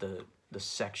of the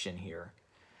section here.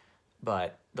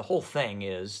 But the whole thing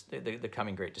is the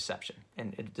coming great deception.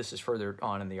 And this is further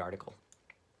on in the article.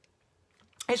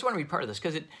 I just want to be part of this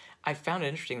because I found it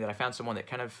interesting that I found someone that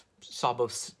kind of saw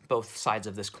both sides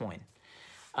of this coin.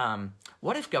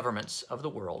 What if governments of the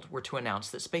world were to announce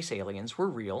that space aliens were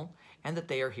real and that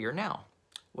they are here now?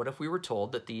 What if we were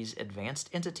told that these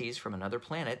advanced entities from another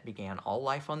planet began all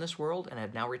life on this world and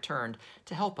have now returned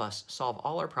to help us solve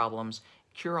all our problems,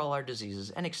 cure all our diseases,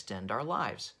 and extend our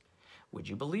lives? Would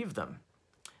you believe them?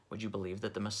 Would you believe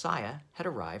that the Messiah had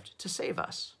arrived to save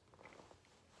us?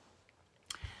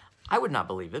 I would not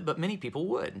believe it, but many people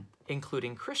would,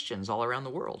 including Christians all around the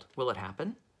world. Will it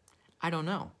happen? I don't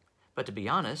know. But to be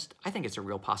honest, I think it's a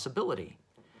real possibility,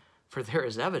 for there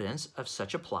is evidence of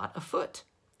such a plot afoot.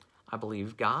 I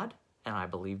believe God, and I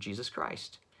believe Jesus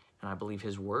Christ, and I believe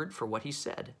his word for what he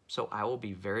said, so I will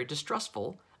be very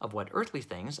distrustful of what earthly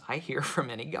things I hear from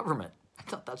any government. I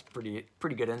thought that's pretty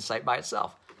good insight by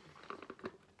itself.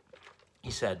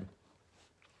 He said,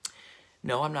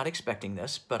 no, I'm not expecting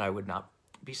this, but I would not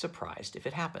be surprised if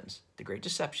it happens. The great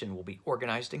deception will be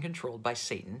organized and controlled by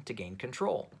Satan to gain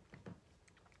control,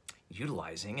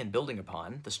 utilizing and building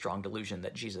upon the strong delusion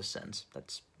that Jesus sends.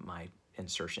 That's my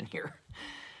insertion here.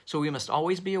 So we must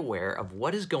always be aware of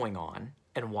what is going on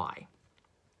and why.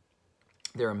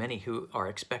 There are many who are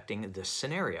expecting this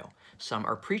scenario. Some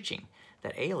are preaching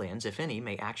that aliens, if any,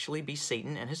 may actually be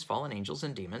Satan and his fallen angels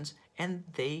and demons, and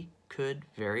they could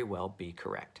very well be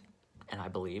correct. And I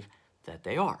believe that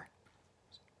they are.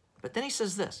 But then he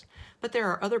says this, but there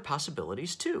are other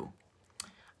possibilities too.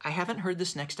 I haven't heard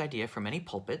this next idea from any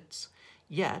pulpits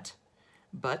yet,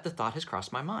 but the thought has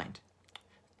crossed my mind.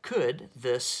 Could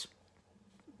this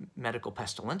medical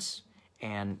pestilence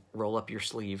and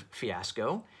roll-up-your-sleeve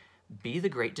fiasco be the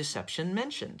great deception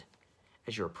mentioned?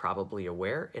 As you're probably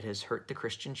aware, it has hurt the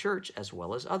Christian church as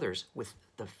well as others with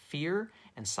the fear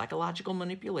and psychological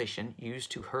manipulation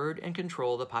used to herd and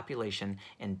control the population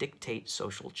and dictate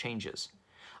social changes.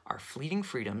 Our fleeting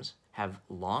freedoms have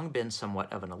long been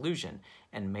somewhat of an illusion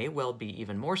and may well be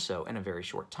even more so in a very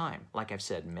short time. Like I've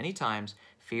said many times,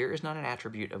 fear is not an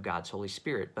attribute of God's Holy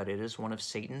Spirit, but it is one of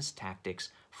Satan's tactics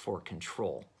for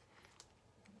control.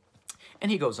 And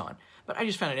he goes on, but I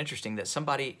just found it interesting that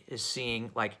somebody is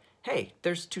seeing like, hey,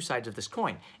 there's two sides of this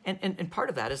coin. And part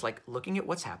of that is like looking at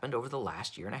what's happened over the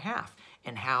last year and a half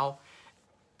and how,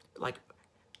 like,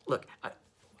 look,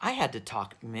 I had to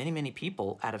talk many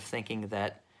people out of thinking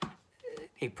that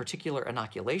a particular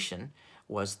inoculation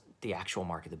was the actual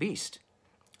mark of the beast.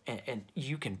 And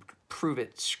you can prove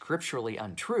it scripturally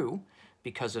untrue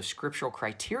because of scriptural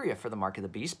criteria for the mark of the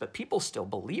beast, but people still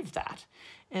believe that.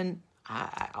 And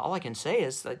all I can say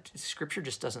is that scripture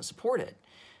just doesn't support it.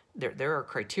 There are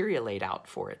criteria laid out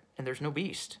for it, and there's no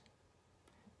beast.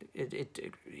 It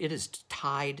is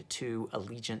tied to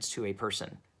allegiance to a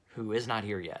person who is not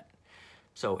here yet.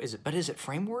 So is it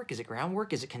framework? Is it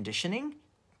groundwork? Is it conditioning?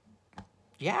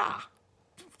 Yeah,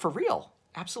 for real.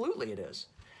 Absolutely it is.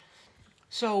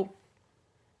 So,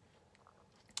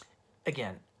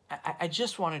 again, I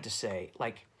just wanted to say,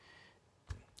 like,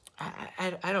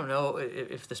 I don't know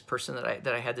if this person that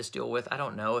I had this deal with, I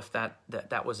don't know if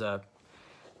that was a,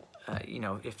 you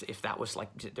know, if that was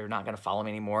like, they're not going to follow me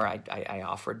anymore. I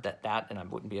offered that and I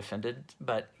wouldn't be offended.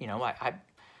 But, you know,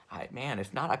 man,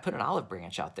 if not, I put an olive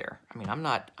branch out there. I mean, I'm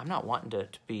not wanting to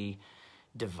be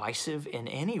divisive in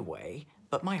any way,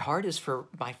 but my heart is for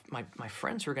my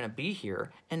friends who are going to be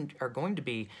here and are going to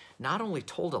be not only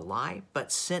told a lie,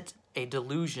 but sent a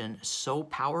delusion so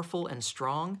powerful and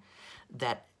strong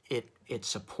that it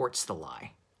supports the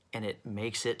lie and it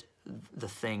makes it the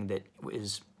thing that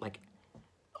is like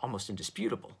almost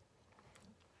indisputable.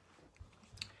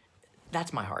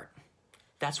 That's my heart.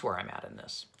 That's where I'm at in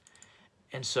this.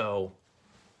 And so,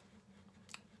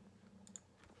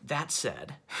 that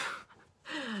said,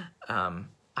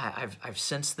 I've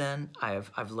since then,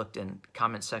 I've looked in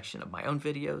comment section of my own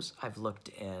videos. I've looked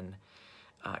in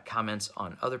comments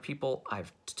on other people.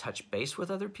 I've touched base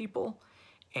with other people.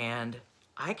 And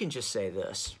I can just say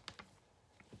this.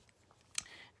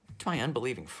 To my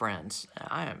unbelieving friends,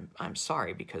 I'm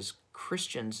sorry, because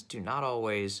Christians do not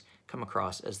always come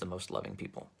across as the most loving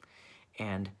people.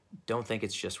 And don't think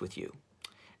it's just with you.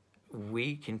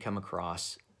 We can come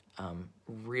across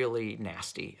really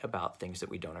nasty about things that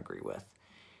we don't agree with.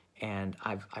 And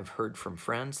I've heard from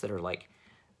friends that are like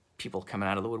people coming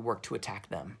out of the woodwork to attack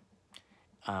them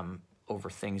over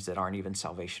things that aren't even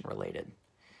salvation related.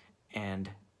 And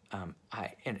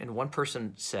and one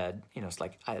person said, you know, it's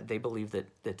like they believe that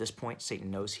at this point Satan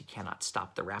knows he cannot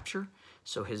stop the rapture,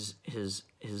 so his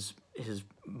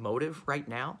motive right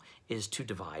now is to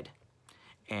divide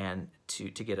and to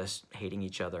get us hating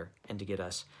each other and to get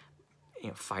us, you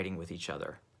know, fighting with each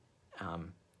other.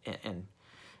 And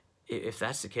if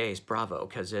that's the case, bravo,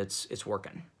 because it's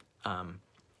working.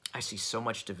 I see so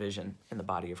much division in the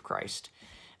body of Christ.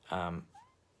 I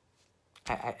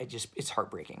just, it's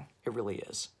heartbreaking. It really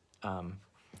is.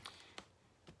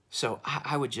 So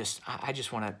I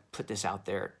just want to put this out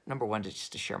there. Number one,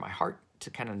 just to share my heart, to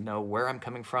kind of know where I'm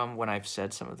coming from when I've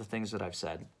said some of the things that I've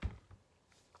said.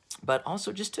 But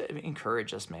also just to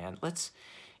encourage us, man,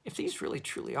 if these really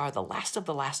truly are the last of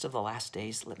the last of the last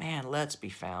days, man, let's be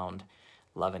found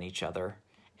loving each other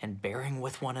and bearing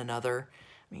with one another.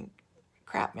 I mean,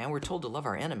 crap, man, we're told to love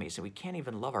our enemies, and we can't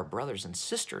even love our brothers and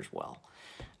sisters well.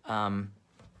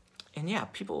 And yeah,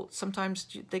 people, sometimes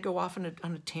they go off on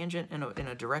a tangent in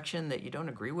a direction that you don't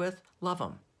agree with. Love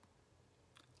them.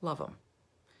 Love them.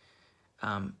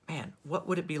 Man, what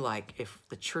would it be like if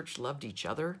the church loved each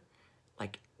other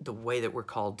like the way that we're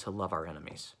called to love our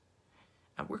enemies?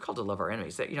 We're called to love our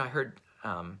enemies. That, you know, I heard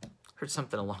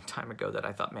something a long time ago that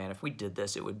I thought, man, if we did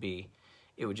this, it would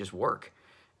just work.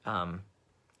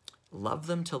 Love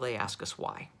them till they ask us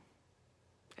why.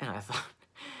 And I thought,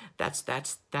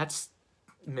 that's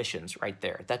missions right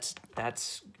there. That's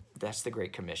the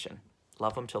Great Commission.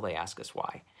 Love them till they ask us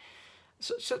why.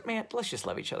 So man, let's just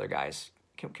love each other, guys.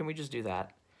 Can we just do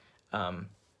that? And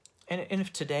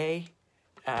if today,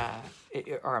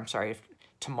 if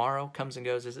tomorrow comes and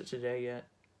goes, is it today yet?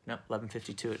 No,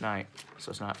 11:52 at night, so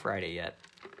it's not Friday yet.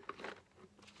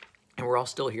 And we're all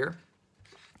still here.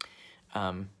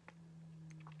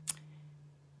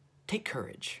 Take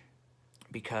courage,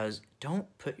 because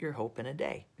don't put your hope in a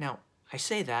day. Now, I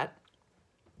say that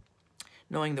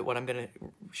knowing that what I'm going to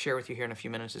share with you here in a few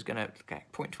minutes is going to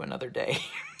point to another day.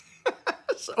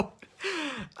 So,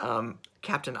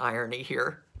 Captain Irony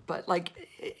here. But like,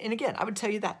 and again, I would tell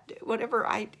you that whatever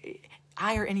I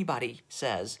or anybody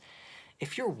says,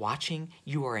 if you're watching,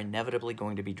 you are inevitably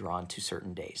going to be drawn to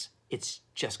certain days. It's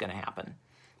just going to happen.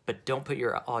 But don't put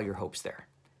all your hopes there.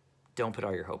 Don't put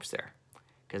all your hopes there.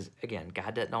 Because again,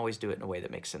 God doesn't always do it in a way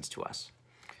that makes sense to us.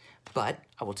 But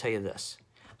I will tell you this.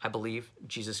 I believe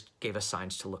Jesus gave us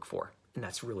signs to look for, and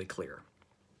that's really clear.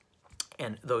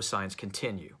 And those signs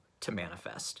continue to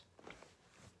manifest.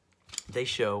 They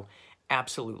show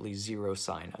absolutely zero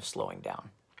sign of slowing down.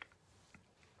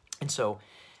 And so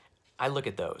I look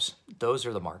at those. Those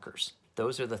are the markers.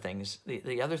 Those are the things.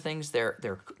 The other things,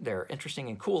 they're interesting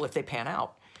and cool if they pan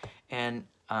out. And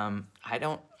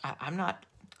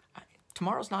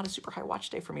tomorrow's not a super high watch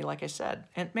day for me, like I said.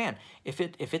 And man,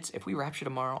 if we rapture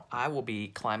tomorrow, I will be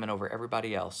climbing over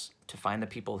everybody else to find the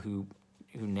people who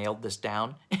nailed this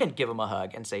down and give them a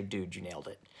hug and say, dude, you nailed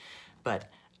it. But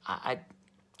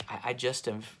I just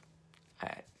have,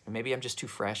 maybe I'm just too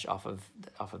fresh off of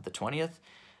the 20th.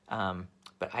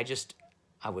 But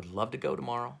I would love to go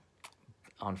tomorrow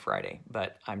on Friday,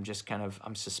 but I'm just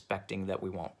I'm suspecting that we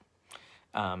won't.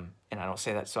 And I don't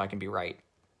say that so I can be right.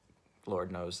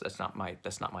 Lord knows that's not my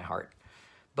heart.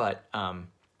 But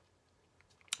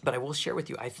I will share with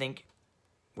you, I think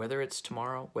whether it's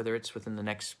tomorrow, whether it's within the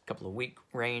next couple of week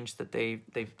range that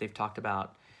they've talked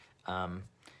about,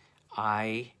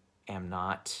 I am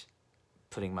not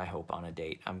putting my hope on a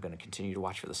date. I'm going to continue to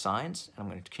watch for the signs, and I'm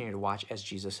going to continue to watch as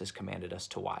Jesus has commanded us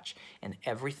to watch. And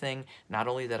everything, not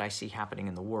only that I see happening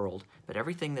in the world, but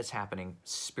everything that's happening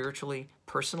spiritually,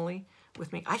 personally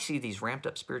with me, I see these ramped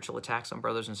up spiritual attacks on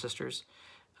brothers and sisters.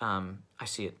 I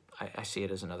see it. I see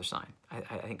it as another sign. I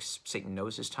think Satan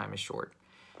knows his time is short.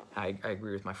 I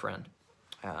agree with my friend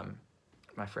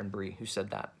Bree, who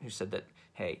said that,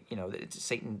 hey, you know,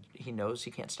 Satan, he knows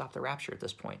he can't stop the rapture at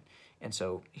this point. And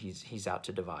so he's out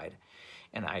to divide.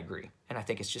 And I agree. And I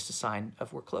think it's just a sign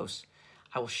of we're close.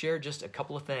 I will share just a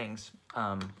couple of things.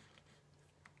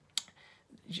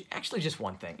 Actually, just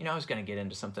one thing. You know, I was going to get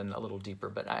into something a little deeper,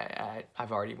 but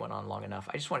I've already went on long enough.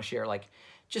 I just want to share,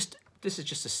 this is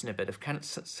just a snippet of kind of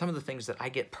some of the things that I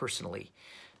get personally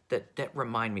that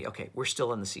remind me, okay, we're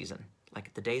still in the season.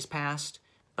 Like, the day's passed,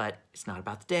 but it's not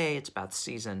about the day, it's about the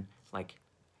season. Like,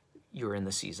 you're in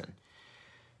the season.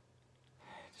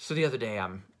 So the other day,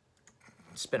 I'm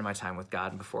spending my time with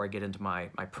God, and before I get into my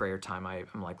prayer time,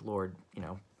 I'm like, Lord, you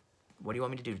know, what do you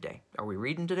want me to do today? Are we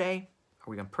reading today? Are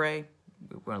we going to pray?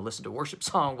 We're going to listen to a worship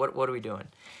song? What are we doing?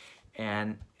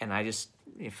 And I just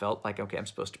felt like, okay, I'm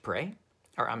supposed to pray,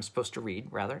 or I'm supposed to read,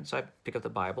 rather. And so I pick up the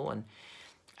Bible, and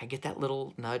I get that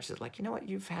little nudge that, like, you know what,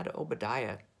 you've had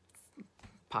Obadiah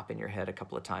pop in your head a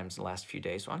couple of times in the last few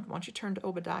days. Why don't you turn to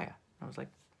Obadiah? And I was like,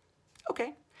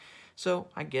 okay. So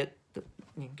I get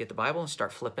the Bible and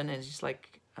start flipping, and it's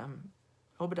like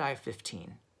Obadiah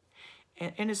 15.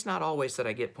 And it's not always that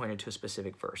I get pointed to a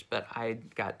specific verse, but I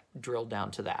got drilled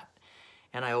down to that.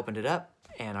 And I opened it up,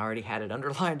 and I already had it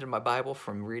underlined in my Bible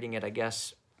from reading it, I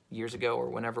guess, years ago or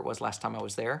whenever it was last time I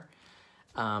was there.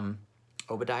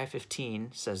 Obadiah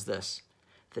 15 says this: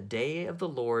 "The day of the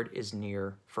Lord is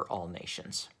near for all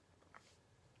nations."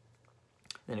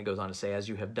 Then it goes on to say, "As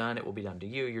you have done, it will be done to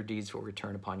you. Your deeds will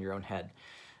return upon your own head."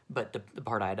 But the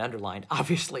part I had underlined,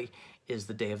 obviously, is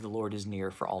the day of the Lord is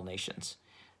near for all nations.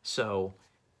 So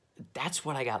that's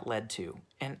what I got led to.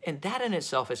 And that in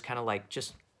itself is kind of like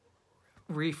just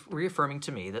reaffirming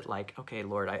to me that, like, okay,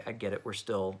 Lord, I get it. We're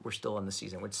still in the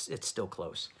season. It's still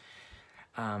close.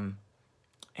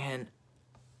 And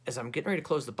as I'm getting ready to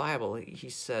close the Bible, he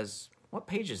says, "What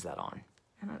page is that on?"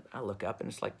 And I look up, and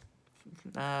it's like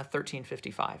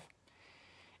 1355.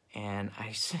 And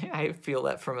I feel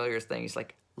that familiar thing. He's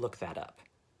like, "Look that up."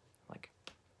 I'm like,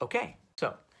 okay.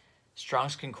 So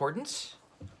Strong's Concordance,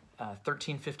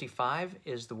 1355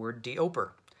 is the word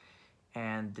deoper.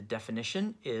 And the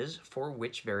definition is "for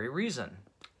which very reason."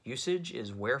 Usage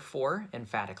is "wherefore"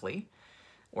 emphatically,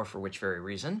 or "for which very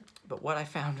reason." But what I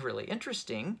found really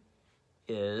interesting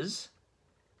is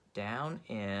down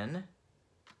in,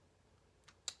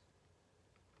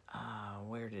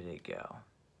 where did it go?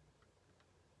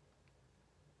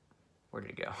 Where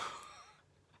did it go?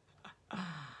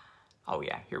 Oh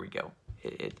yeah, here we go.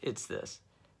 It's this.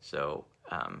 So,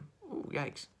 ooh,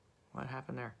 yikes. What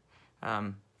happened there?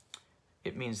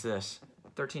 It means this,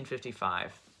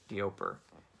 1355, deoper.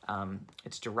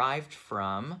 It's derived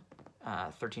from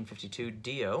 1352,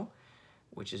 deo,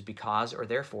 which is because or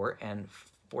therefore, and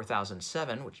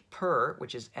 4007, which per,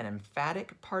 which is an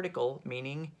emphatic particle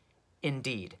meaning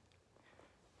indeed.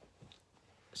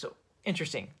 So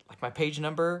interesting. Like, my page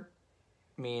number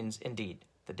means indeed.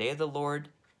 The day of the Lord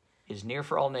is near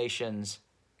for all nations,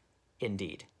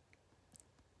 indeed.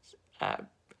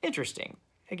 Interesting.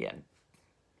 Again,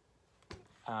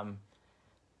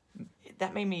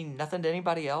 that may mean nothing to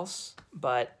anybody else,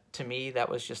 but to me, that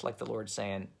was just like the Lord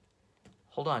saying,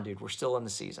 hold on, dude, we're still in the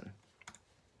season.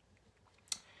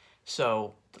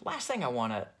 So the last thing I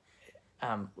want to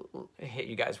hit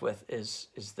you guys with is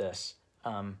this.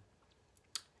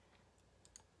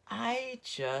 I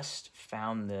just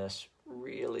found this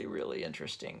really, really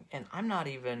interesting, and I'm not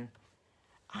even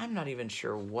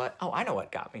sure what. Oh, I know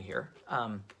what got me here.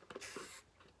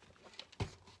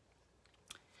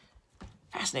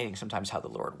 Fascinating sometimes how the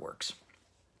Lord works.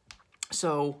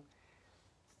 So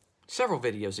several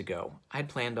videos ago, I'd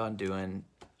planned on doing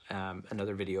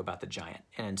another video about the giant,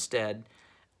 and instead,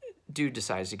 dude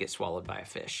decides to get swallowed by a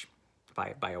fish,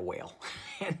 by a whale,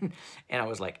 and I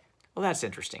was like, well, that's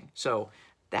interesting. So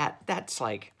that's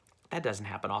like, that doesn't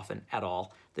happen often at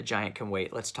all. The giant can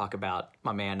wait. Let's talk about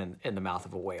my man in the mouth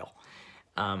of a whale.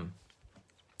 And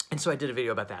so I did a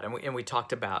video about that, and we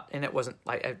talked about, and it wasn't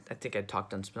like, I think I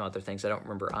talked on some other things. I don't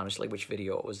remember honestly which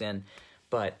video it was in,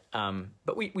 but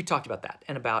we talked about that,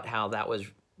 and about how that was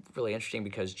really interesting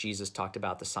because Jesus talked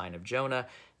about the sign of Jonah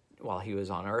while he was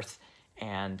on earth,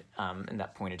 and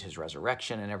that pointed to his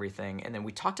resurrection and everything. And then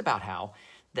we talked about how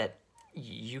that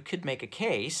you could make a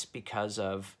case because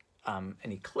of an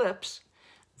eclipse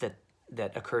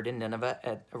that occurred in Nineveh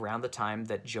at around the time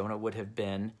that Jonah would have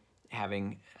been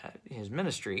having his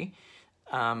ministry,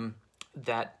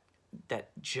 that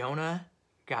Jonah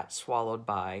got swallowed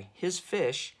by his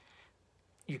fish,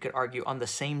 you could argue, on the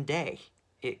same day.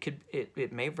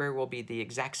 It may very well be the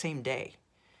exact same day,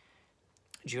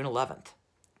 June 11th.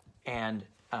 And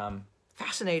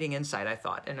fascinating insight, I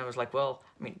thought. And I was like, well,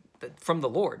 I mean, from the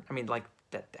Lord. I mean, like,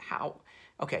 how?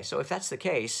 Okay, so if that's the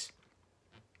case,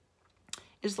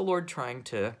 is the Lord trying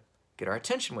to get our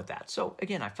attention with that? So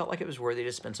again, I felt like it was worthy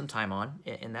to spend some time on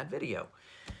in that video.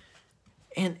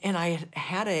 And I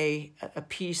had a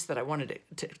piece that I wanted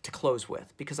to close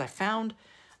with, because I found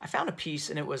a piece,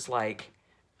 and it was like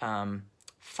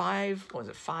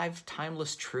five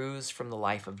timeless truths from the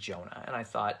life of Jonah. And I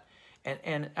thought,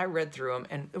 and I read through them,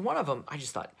 and one of them I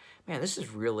just thought, man, this is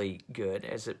really good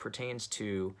as it pertains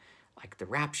to like the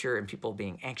rapture and people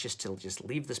being anxious to just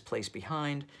leave this place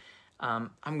behind.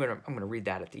 I'm gonna read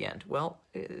that at the end. Well,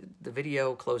 the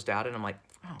video closed out, and I'm like,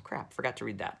 oh crap, forgot to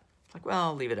read that. Like, well,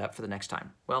 I'll leave it up for the next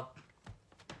time. Well,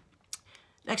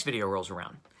 next video rolls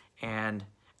around, and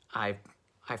I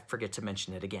forget to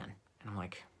mention it again. And I'm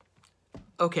like,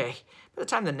 okay. By the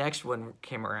time the next one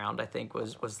came around, I think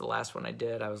was the last one I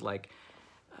did, I was like,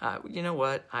 you know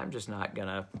what? I'm just not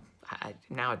gonna,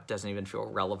 now it doesn't even feel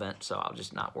relevant, so I'll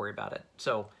just not worry about it.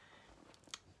 So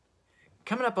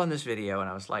coming up on this video, and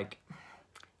I was like,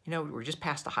 you know, we're just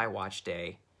past the high watch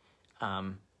day.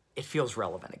 It feels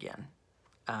relevant again.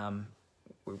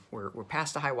 We're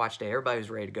past the high watch day. Everybody's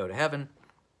ready to go to heaven.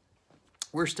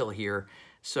 We're still here.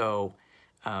 So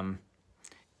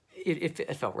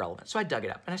it felt relevant. So I dug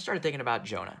it up, and I started thinking about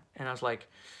Jonah. And I was like,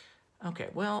 okay,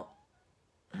 well,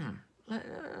 let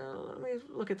me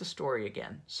look at the story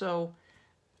again. So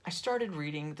I started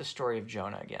reading the story of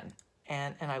Jonah again,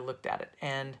 and I looked at it.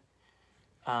 And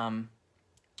I'm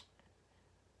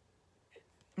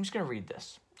just going to read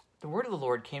this. The word of the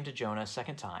Lord came to Jonah a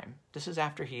second time. This is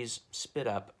after he's spit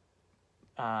up,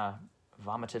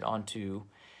 vomited onto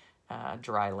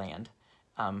dry land.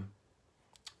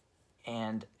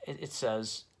 And it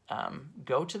says,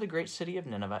 go to the great city of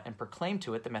Nineveh and proclaim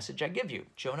to it the message I give you.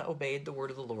 Jonah obeyed the word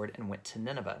of the Lord and went to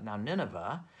Nineveh. Now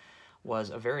Nineveh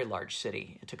was a very large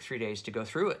city. It took 3 days to go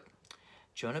through it.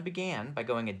 Jonah began by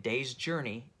going a day's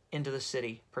journey into the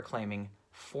city, proclaiming,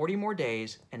 40 more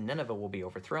days and Nineveh will be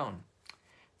overthrown.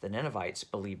 The Ninevites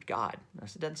believed God.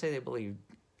 It doesn't say they believed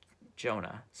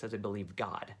Jonah. It says they believed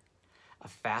God. A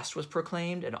fast was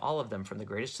proclaimed, and all of them, from the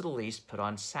greatest to the least, put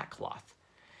on sackcloth.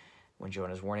 When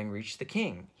Jonah's warning reached the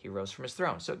king, he rose from his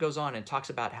throne. So it goes on and talks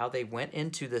about how they went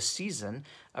into this season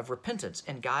of repentance,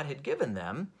 and God had given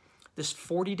them this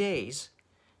 40 days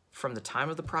from the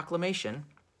time of the proclamation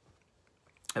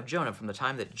of Jonah, from the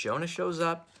time that Jonah shows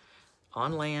up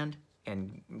on land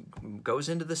and goes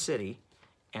into the city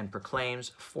and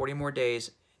proclaims 40 more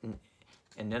days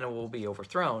and Nineveh will be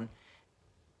overthrown.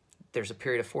 There's a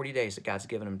period of 40 days that God's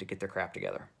given them to get their crap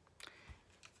together,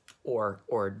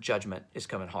 or judgment is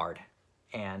coming hard.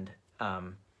 And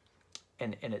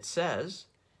it says,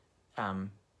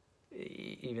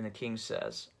 even the king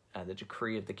says, the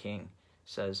decree of the king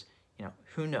says, you know,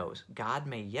 who knows? God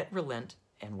may yet relent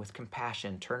and with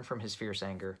compassion turn from his fierce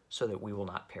anger so that we will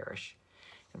not perish.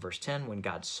 In verse 10, when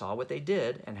God saw what they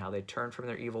did and how they turned from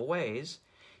their evil ways,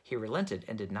 he relented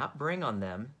and did not bring on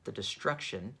them the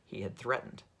destruction he had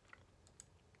threatened.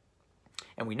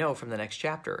 And we know from the next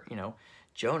chapter, you know,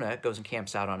 Jonah goes and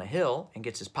camps out on a hill and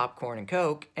gets his popcorn and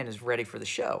Coke and is ready for the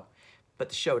show. But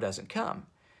the show doesn't come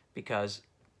because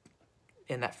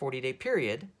in that 40-day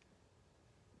period,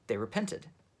 they repented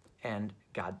and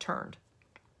God turned.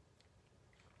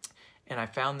 And I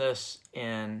found this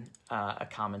in a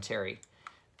commentary.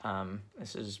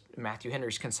 This is Matthew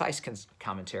Henry's concise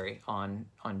commentary on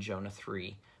Jonah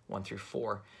 3, 1 through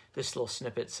 4. This little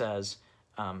snippet says,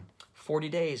 40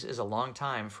 days is a long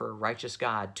time for a righteous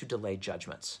God to delay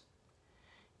judgments.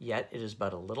 Yet it is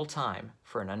but a little time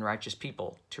for an unrighteous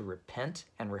people to repent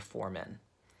and reform in.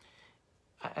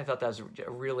 I thought that was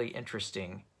a really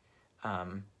interesting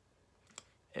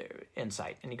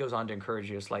insight. And he goes on to encourage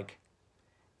you. It's like,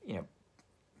 you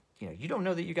don't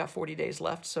know that you got 40 days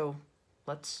left, so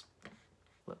let's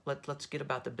get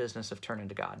about the business of turning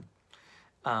to God.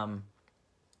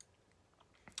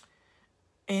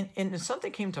 And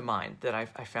something came to mind that I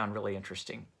found really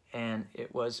interesting, and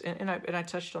it was, and I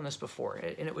touched on this before,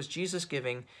 and it was Jesus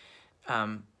giving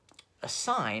a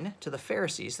sign to the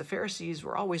Pharisees. The Pharisees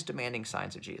were always demanding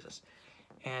signs of Jesus.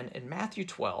 And in Matthew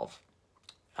 12,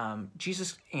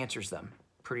 Jesus answers them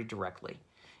pretty directly.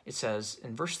 It says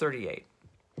in verse 38,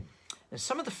 "And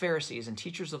some of the Pharisees and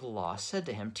teachers of the law said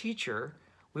to him, 'Teacher,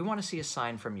 we want to see a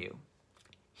sign from you.'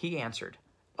 He answered,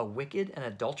 'A wicked and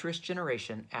adulterous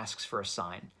generation asks for a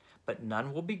sign, but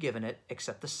none will be given it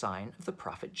except the sign of the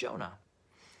prophet Jonah.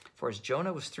 For as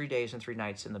Jonah was 3 days and 3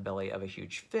 nights in the belly of a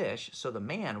huge fish, so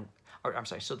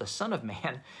the Son of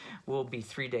Man will be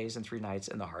 3 days and 3 nights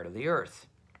in the heart of the earth.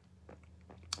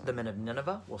 The men of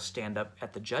Nineveh will stand up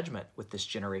at the judgment with this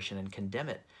generation and condemn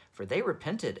it, for they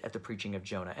repented at the preaching of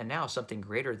Jonah, and now something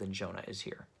greater than Jonah is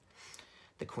here.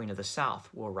 The queen of the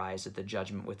south will rise at the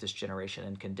judgment with this generation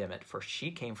and condemn it, for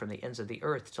she came from the ends of the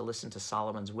earth to listen to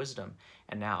Solomon's wisdom,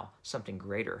 and now something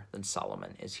greater than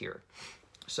Solomon is here."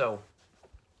 So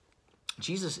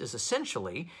Jesus is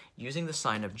essentially using the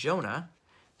sign of Jonah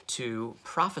to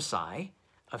prophesy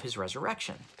of his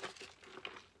resurrection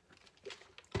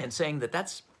and saying that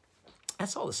that's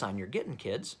all the sign you're getting,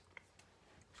 kids.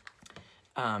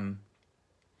 And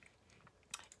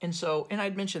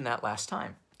I'd mentioned that last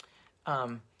time.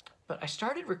 But I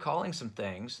started recalling some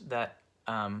things that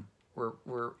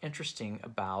were interesting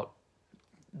about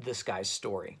this guy's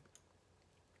story.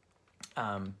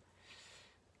 And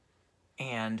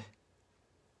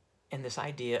this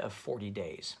idea of 40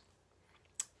 days.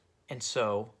 And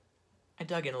so I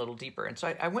dug in a little deeper. And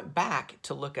so I went back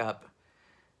to look up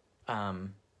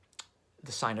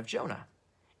the sign of Jonah.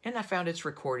 And I found it's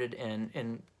recorded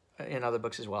in other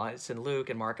books as well. It's in Luke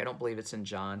and Mark. I don't believe it's in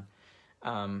John.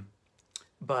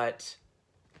 But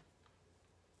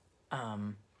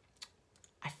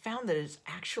I found that it's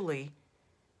actually,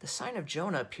 the sign of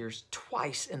Jonah appears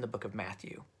twice in the book of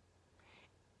Matthew.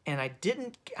 And I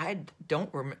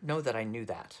don't know that I knew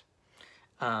that.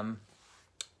 And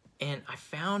I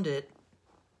found it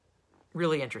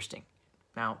really interesting.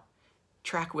 Now,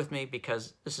 track with me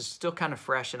because this is still kind of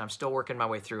fresh and I'm still working my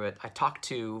way through it. I talked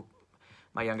to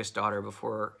my youngest daughter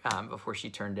before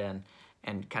she turned in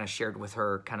and kind of shared with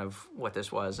her kind of what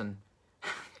this was. And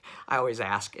I always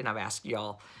ask, and I've asked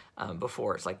y'all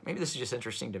before, it's like, maybe this is just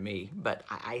interesting to me, but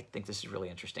I think this is really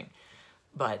interesting.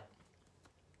 But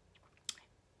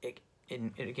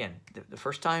again, the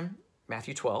first time,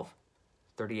 Matthew 12,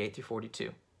 38 through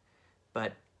 42.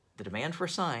 But the demand for a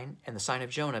sign and the sign of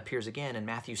Jonah appears again in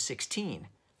Matthew 16,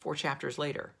 4 chapters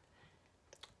later.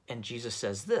 And Jesus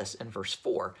says this in verse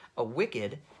 4, "A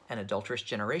wicked and adulterous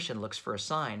generation looks for a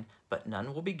sign, but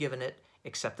none will be given it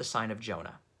except the sign of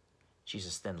Jonah."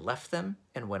 Jesus then left them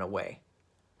and went away.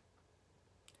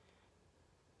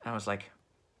 And I was like,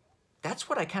 that's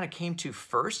what I kind of came to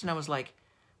first. And I was like,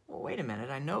 well, wait a minute.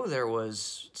 I know there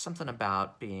was something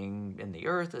about being in the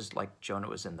earth as like Jonah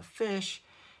was in the fish.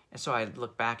 And so I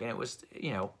looked back and it was,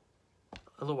 a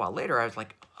little while later, I was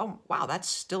like, oh, wow, that's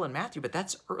still in Matthew, but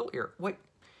that's earlier. Wait,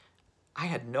 I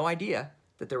had no idea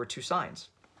that there were 2 signs.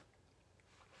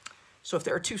 So if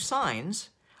there are 2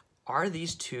 signs, are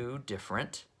these 2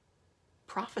 different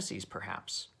prophecies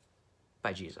perhaps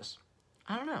by Jesus?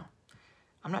 I don't know.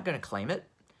 I'm not going to claim it,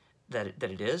 that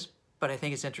it is, but I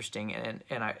think it's interesting, and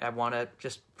I want to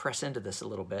just press into this a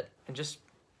little bit and just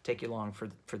take you along for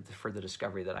the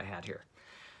discovery that I had here.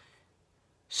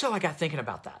 So I got thinking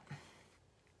about that.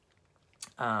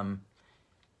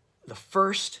 The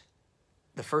first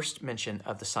mention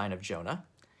of the sign of Jonah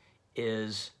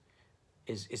is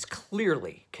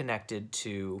clearly connected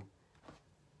to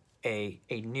a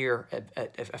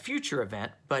future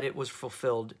event, but it was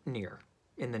fulfilled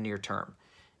in the near term.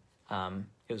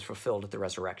 It was fulfilled at the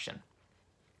resurrection.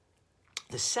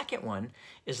 The second one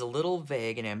is a little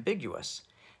vague and ambiguous.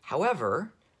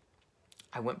 However,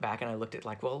 I went back and I looked at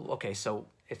like, well, okay, so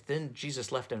if then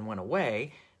Jesus left and went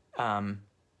away,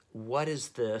 what is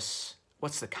this?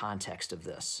 What's the context of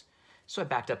this? So I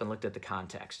backed up and looked at the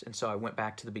context. And so I went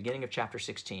back to the beginning of chapter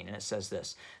 16, and it says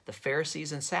this: "The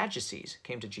Pharisees and Sadducees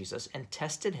came to Jesus and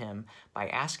tested him by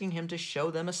asking him to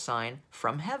show them a sign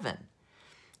from heaven."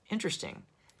 Interesting.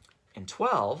 In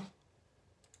 12,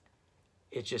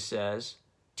 it just says,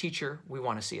 "Teacher, we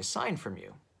want to see a sign from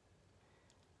you."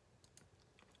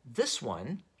 This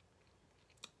one,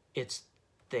 it's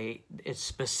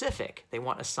specific. They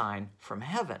want a sign from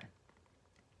heaven.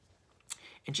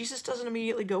 And Jesus doesn't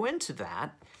immediately go into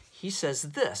that. He says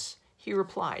this. He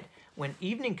replied, "When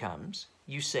evening comes,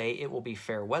 you say it will be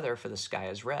fair weather, for the sky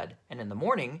is red. And in the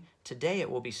morning, today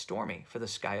it will be stormy, for the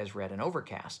sky is red and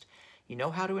overcast. You know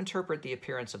how to interpret the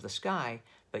appearance of the sky,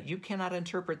 but you cannot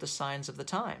interpret the signs of the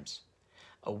times.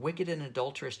 A wicked and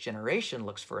adulterous generation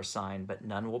looks for a sign, but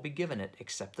none will be given it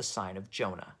except the sign of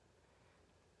Jonah."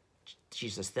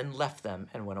 Jesus then left them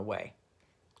and went away.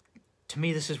 To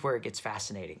me, this is where it gets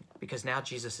fascinating, because now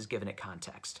Jesus is giving it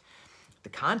context. The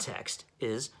context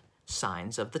is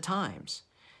signs of the times.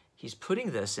 He's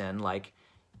putting this in like,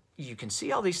 you can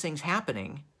see all these things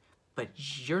happening, but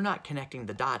you're not connecting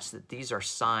the dots that these are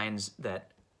signs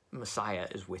that Messiah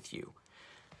is with you.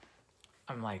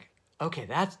 I'm like, okay,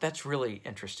 that's really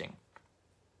interesting.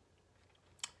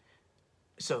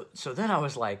 So then I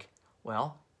was like,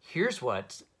 well, here's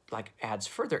what like adds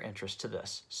further interest to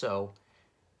this. So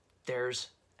there's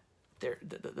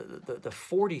the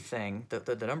 40 thing,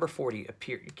 the number 40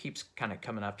 keeps kind of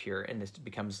coming up here, and this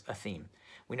becomes a theme.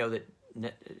 We know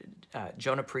that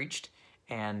Jonah preached,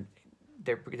 and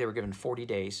they were given 40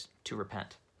 days to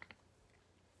repent.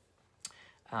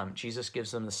 Jesus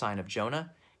gives them the sign of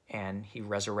Jonah, and he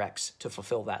resurrects to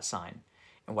fulfill that sign.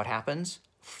 And what happens?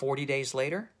 40 days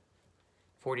later,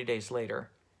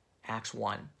 Acts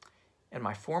 1. In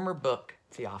my former book,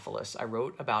 Theophilus, I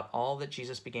wrote about all that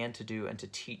Jesus began to do and to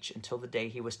teach until the day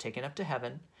he was taken up to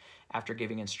heaven, after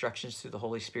giving instructions through the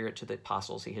Holy Spirit to the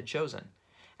apostles he had chosen.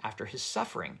 After his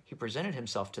suffering, he presented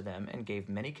himself to them and gave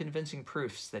many convincing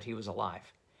proofs that he was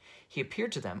alive. He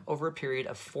appeared to them over a period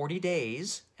of 40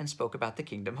 days and spoke about the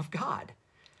kingdom of God.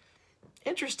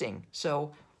 Interesting.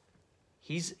 So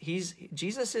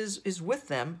Jesus is with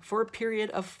them for a period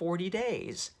of 40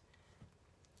 days.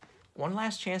 One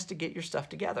last chance to get your stuff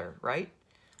together, right?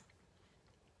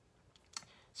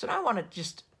 So now I want to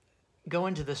just go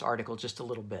into this article just a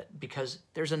little bit, because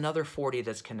there's another 40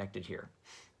 that's connected here.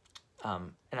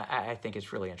 And I think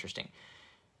it's really interesting.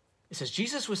 It says,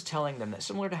 Jesus was telling them that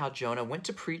similar to how Jonah went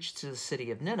to preach to the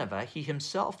city of Nineveh,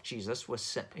 Jesus was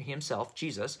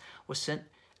sent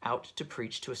out to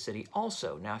preach to a city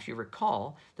also. Now, if you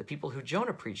recall, the people who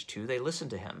Jonah preached to, they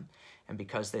listened to him. And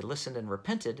because they listened and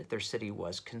repented, their city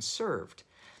was conserved.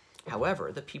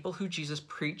 However, the people who Jesus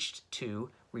preached to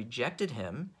rejected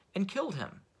him and killed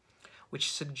him,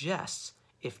 which suggests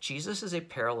if Jesus is a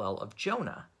parallel of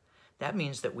Jonah, that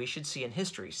means that we should see in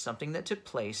history something that took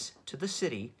place to the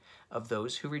city of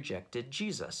those who rejected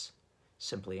Jesus.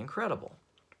 Simply incredible.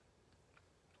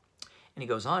 And he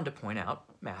goes on to point out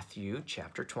Matthew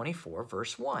chapter 24,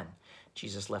 verse 1.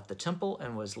 Jesus left the temple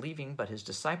and was leaving, but his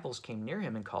disciples came near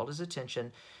him and called his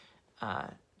attention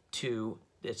to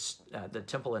the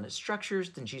temple and its structures.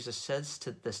 Then Jesus says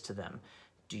this to them.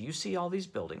 Do you see all these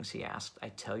buildings? He asked. I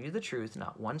tell you the truth,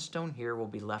 not one stone here will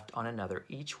be left on another.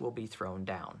 Each will be thrown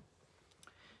down.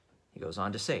 He goes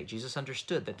on to say, Jesus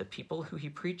understood that the people who he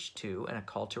preached to and a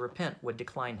call to repent would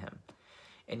decline him.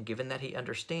 And given that he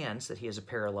understands that he is a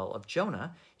parallel of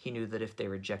Jonah, he knew that if they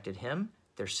rejected him,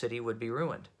 their city would be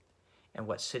ruined. And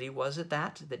what city was it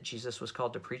that Jesus was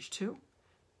called to preach to?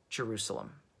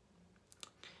 Jerusalem.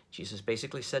 Jesus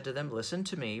basically said to them, listen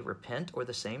to me, repent, or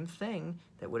the same thing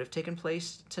that would have taken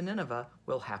place to Nineveh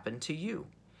will happen to you.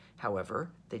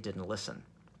 However, they didn't listen.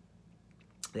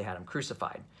 They had him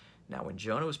crucified. Now, when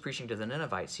Jonah was preaching to the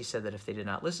Ninevites, he said that if they did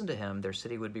not listen to him, their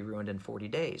city would be ruined in 40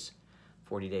 days.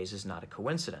 40 days is not a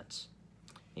coincidence.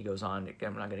 He goes on,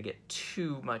 I'm not going to get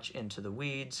too much into the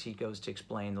weeds. He goes to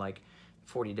explain like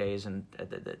 40 days and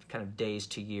the kind of days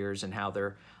to years and how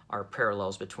there are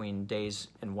parallels between days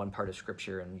in one part of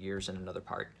Scripture and years in another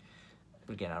part.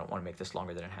 Again, I don't want to make this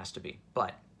longer than it has to be,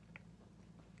 but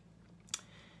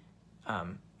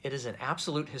it is an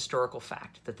absolute historical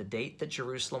fact that the date that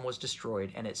Jerusalem was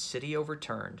destroyed and its city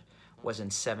overturned was in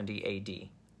 70 AD.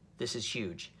 This is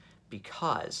huge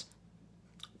because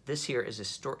this here is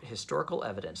historical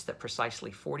evidence that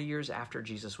precisely 40 years after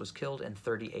Jesus was killed in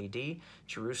 30 AD,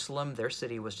 Jerusalem, their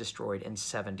city, was destroyed in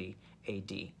 70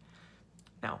 AD.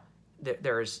 Now,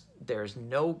 there's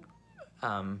no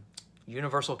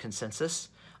universal consensus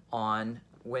on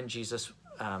when Jesus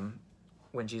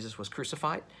was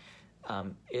crucified.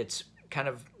 It's kind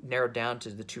of narrowed down to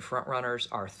the two front runners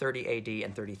are 30 AD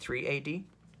and 33 AD.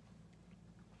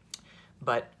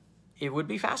 But it would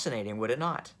be fascinating, would it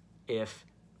not, if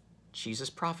Jesus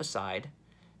prophesied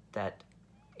that,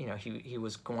 he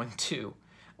was going to,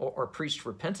 or preached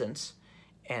repentance,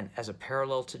 and as a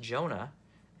parallel to Jonah,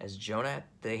 as Jonah,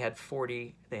 they had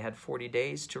 40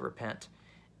 days to repent,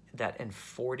 that in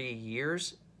 40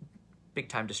 years, big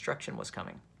time destruction was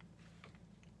coming.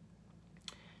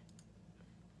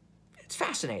 It's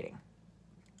fascinating,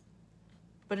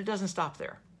 but it doesn't stop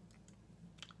there,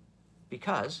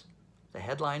 because the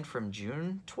headline from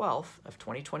June 12th of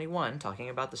 2021, talking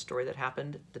about the story that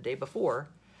happened the day before,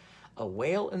 a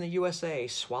whale in the USA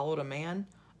swallowed a man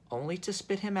only to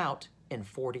spit him out in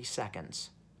 40 seconds.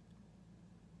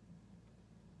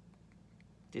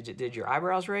 Did your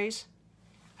eyebrows raise?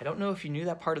 I don't know if you knew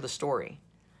that part of the story,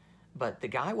 But the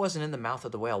guy wasn't in the mouth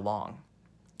of the whale long,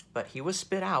 but he was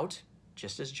spit out,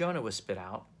 just as Jonah was spit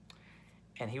out,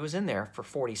 and he was in there for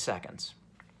 40 seconds.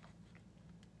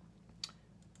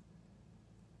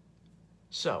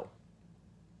 So,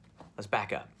 let's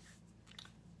back up.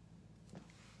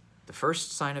 The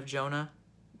first sign of Jonah,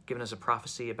 given us a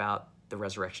prophecy about the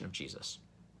resurrection of Jesus.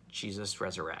 Jesus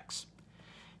resurrects.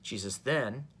 Jesus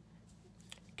then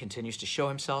continues to show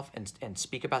himself and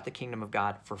speak about the kingdom of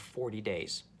God for 40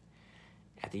 days.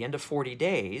 At the end of 40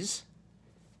 days,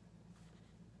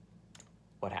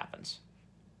 what happens?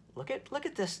 Look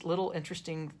at this little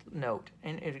interesting note.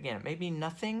 And again, it may be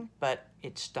nothing, but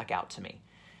it stuck out to me.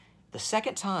 The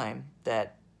second time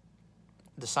that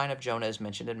the sign of Jonah is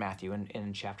mentioned in Matthew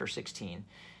in chapter 16,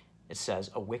 it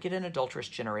says, "A wicked and adulterous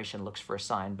generation looks for a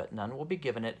sign, but none will be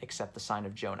given it except the sign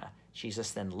of Jonah."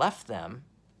 Jesus then left them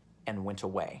and went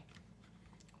away.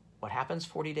 What happens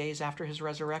 40 days after his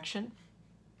resurrection?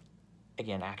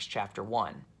 Again, Acts chapter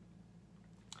 1.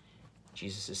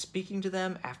 Jesus is speaking to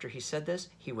them. After he said this,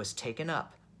 he was taken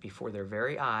up before their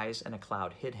very eyes, and a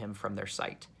cloud hid him from their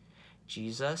sight.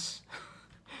 Jesus,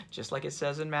 just like it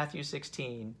says in Matthew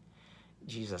 16,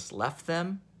 Jesus left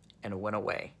them and went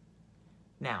away.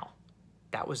 Now,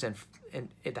 that was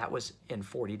in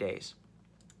 40 days.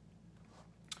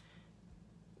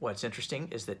 What's interesting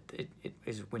is that it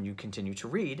is when you continue to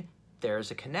read, there's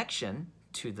a connection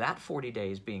to that 40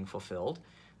 days being fulfilled.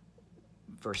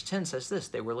 Verse 10 says this,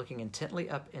 "They were looking intently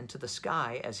up into the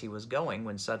sky as he was going,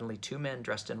 when suddenly two men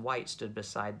dressed in white stood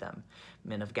beside them.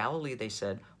 'Men of Galilee,' they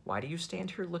said, 'why do you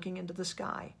stand here looking into the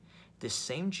sky? This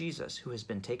same Jesus who has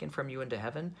been taken from you into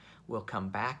heaven will come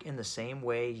back in the same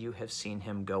way you have seen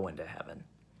him go into heaven.'"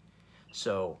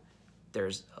 So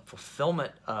there's a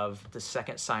fulfillment of the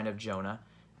second sign of Jonah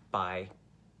by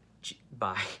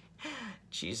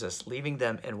Jesus leaving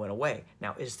them and went away.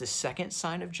 Now, is the second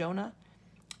sign of Jonah,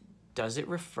 does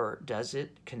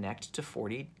it connect to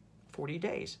 40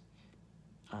 days?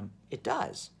 It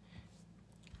does.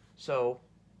 So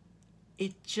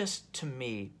it just, to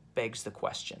me, begs the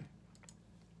question.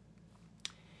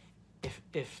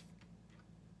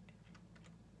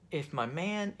 If my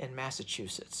man in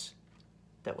Massachusetts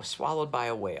that was swallowed by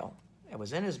a whale, and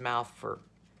was in his mouth for,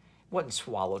 wasn't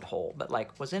swallowed whole, but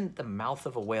like was in the mouth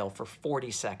of a whale for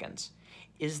 40 seconds,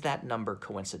 is that number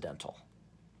coincidental?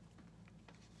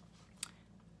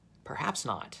 Perhaps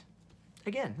not.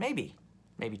 Again, maybe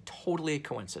totally a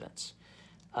coincidence.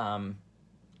 But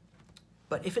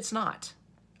if it's not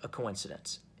a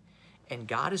coincidence, and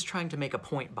God is trying to make a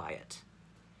point by it,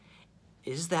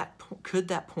 could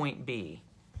that point be,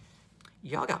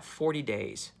 y'all got 40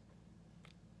 days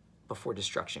before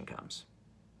destruction comes?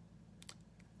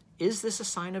 Is this a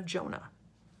sign of Jonah?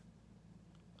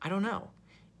 I don't know.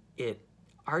 It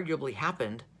arguably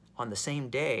happened on the same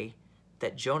day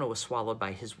that Jonah was swallowed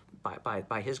by his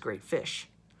great fish.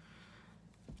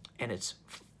 And it's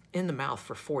in the mouth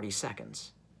for 40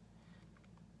 seconds.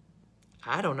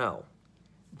 I don't know,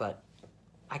 but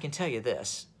I can tell you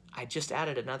this. I just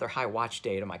added another high watch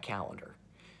day to my calendar.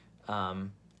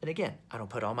 And again, I don't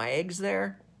put all my eggs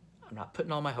there. I'm not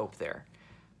putting all my hope there,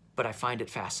 but I find it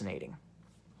fascinating.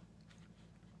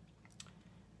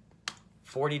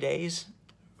 40 days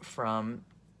from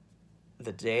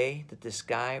the day that this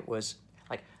guy was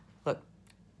like, look,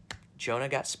 Jonah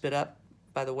got spit up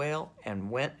by the whale and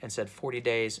went and said 40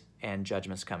 days and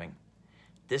judgment's coming.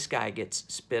 This guy gets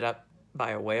spit up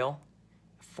by a whale.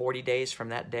 40 days from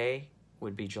that day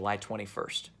would be July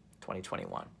 21st,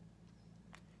 2021.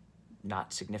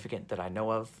 Not significant that I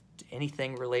know of,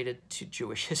 anything related to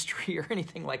Jewish history or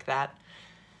anything like that.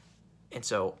 And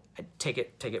so I take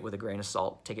it with a grain of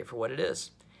salt, take it for what it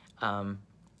is. I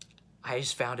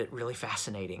just found it really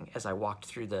fascinating as I walked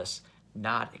through this,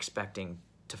 not expecting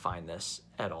to find this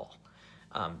at all.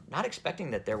 Not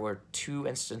expecting that there were two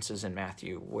instances in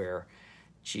Matthew where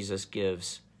Jesus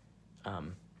gives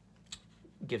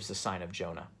the sign of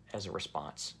Jonah as a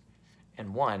response.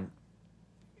 And one,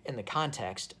 in the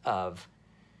context of,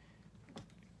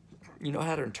 you know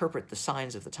how to interpret the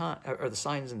signs of the time, or the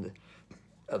signs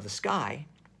of the sky,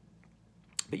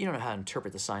 but you don't know how to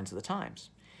interpret the signs of the times.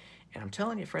 And I'm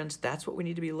telling you, friends, that's what we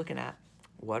need to be looking at.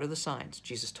 What are the signs?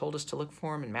 Jesus told us to look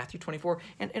for them in Matthew 24.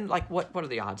 And like, what are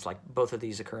the odds, like both of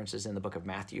these occurrences in the book of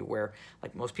Matthew, where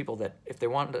like most people that if they're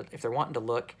wanting to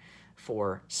look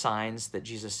for signs that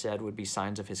Jesus said would be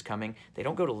signs of his coming, they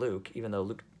don't go to Luke, even though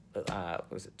Luke,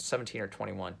 was it 17 or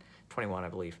 21? 21, I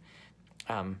believe.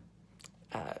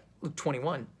 Luke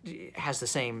 21 has the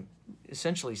same,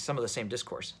 essentially some of the same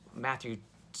discourse. Matthew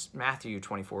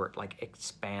 24 like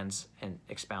expands and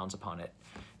expounds upon it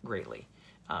greatly.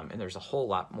 And there's a whole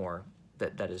lot more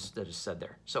that is said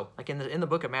there. So like in the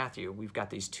book of Matthew, we've got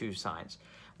these two signs.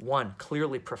 One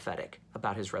clearly prophetic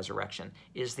about his resurrection.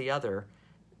 Is the other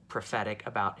prophetic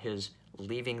about his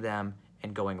leaving them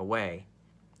and going away,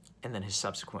 and then his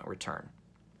subsequent return?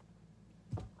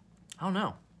 I don't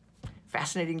know.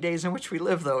 Fascinating days in which we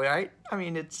live, though, right? I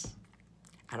mean,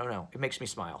 I don't know. It makes me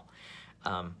smile.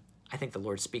 I think the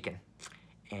Lord's speaking,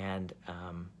 and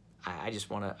I just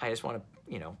want to,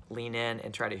 lean in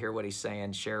and try to hear what he's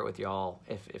saying, share it with y'all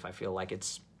if I feel like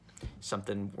it's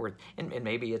something worth, and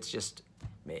maybe it's just,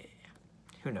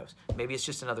 who knows? Maybe it's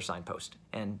just another signpost,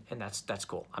 and that's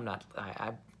cool.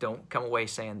 I don't come away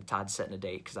saying Todd's setting a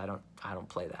date, because I don't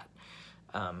play that.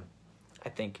 I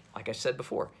think, like I said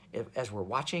before, as we're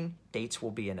watching, dates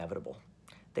will be inevitable.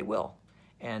 They will,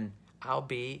 and I'll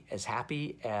be as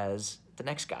happy as the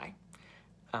next guy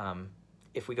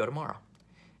if we go tomorrow.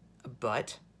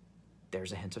 But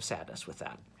there's a hint of sadness with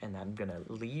that, and I'm going to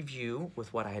leave you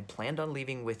with what I had planned on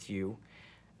leaving with you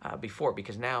before,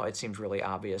 because now it seems really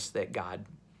obvious that God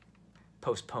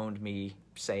postponed me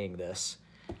saying this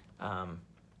to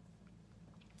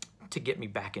get me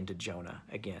back into Jonah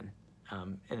again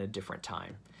in a different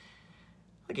time.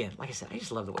 Again, like I said, I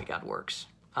just love the way God works.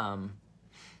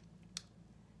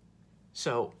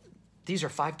 So these are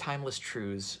 5 timeless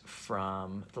truths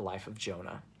from the life of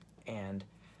Jonah, and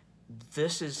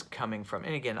this is coming from,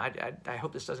 and again, I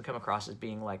hope this doesn't come across as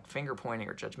being like finger pointing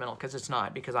or judgmental, because it's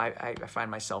not, because I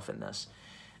find myself in this.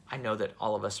 I know that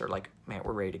all of us are like, man,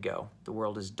 we're ready to go. The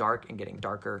world is dark and getting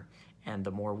darker, and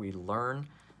the more we learn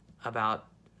about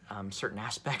certain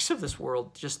aspects of this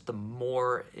world, just the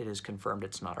more it is confirmed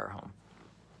it's not our home.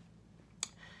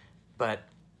 But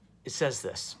it says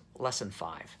this, lesson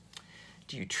 5.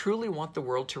 Do you truly want the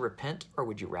world to repent, or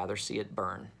would you rather see it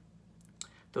burn?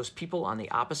 Those people on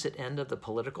the opposite end of the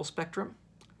political spectrum,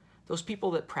 those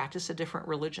people that practice a different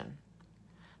religion,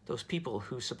 those people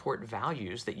who support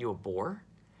values that you abhor,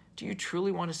 do you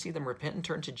truly want to see them repent and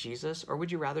turn to Jesus, or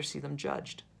would you rather see them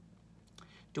judged?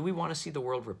 Do we want to see the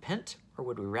world repent, or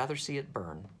would we rather see it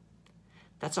burn?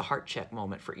 That's a heart check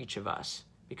moment for each of us,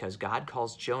 because God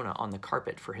calls Jonah on the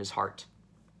carpet for his heart.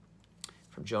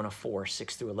 From Jonah 4,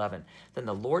 6 through 11. Then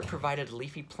the Lord provided a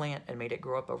leafy plant and made it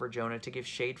grow up over Jonah to give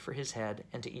shade for his head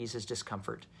and to ease his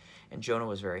discomfort. And Jonah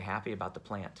was very happy about the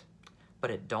plant.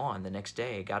 But at dawn the next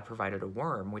day, God provided a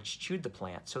worm which chewed the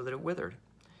plant so that it withered.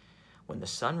 When the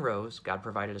sun rose, God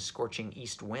provided a scorching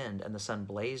east wind, and the sun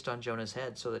blazed on Jonah's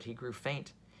head so that he grew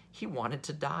faint. He wanted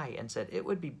to die and said, "It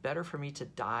would be better for me to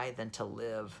die than to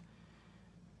live."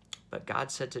 But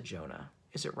God said to Jonah,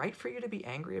 "Is it right for you to be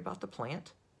angry about the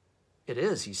plant?" "It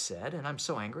is," he said, "and I'm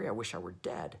so angry I wish I were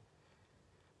dead."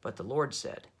 But the Lord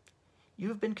said, "You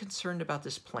have been concerned about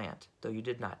this plant, though you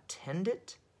did not tend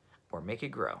it or make it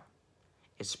grow.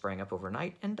 It sprang up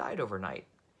overnight and died overnight.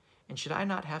 And should I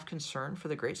not have concern for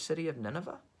the great city of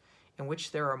Nineveh, in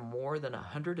which there are more than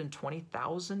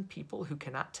 120,000 people who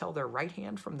cannot tell their right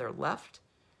hand from their left,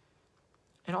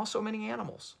 and also many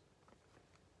animals?"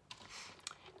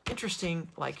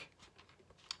 Interesting, like,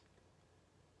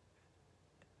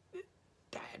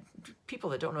 people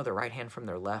that don't know their right hand from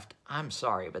their left, I'm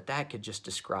sorry, but that could just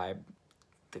describe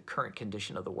the current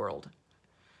condition of the world.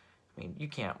 I mean, you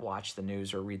can't watch the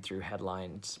news or read through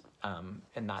headlines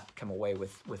and not come away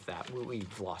with that.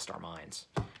 We've lost our minds.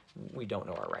 We don't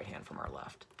know our right hand from our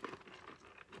left.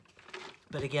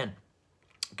 But again,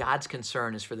 God's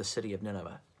concern is for the city of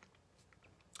Nineveh.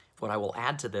 What I will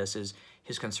add to this is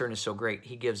his concern is so great,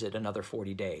 he gives it another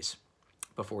 40 days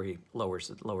before he lowers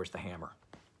the hammer.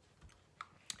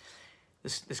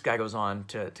 This guy goes on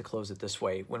to close it this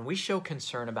way. When we show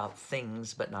concern about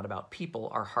things but not about people,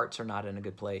 our hearts are not in a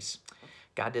good place.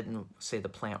 God didn't say the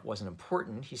plant wasn't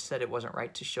important. He said it wasn't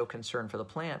right to show concern for the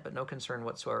plant, but no concern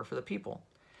whatsoever for the people.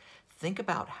 Think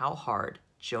about how hard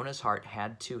Jonah's heart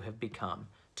had to have become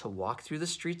to walk through the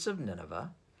streets of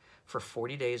Nineveh for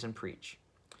 40 days and preach.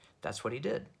 That's what he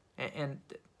did. And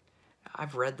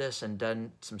I've read this and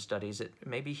done some studies.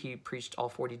 Maybe he preached all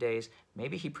 40 days.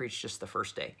 Maybe he preached just the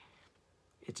first day.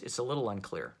 It's a little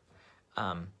unclear.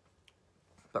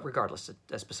 But regardless,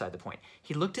 that's beside the point.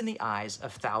 He looked in the eyes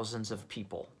of thousands of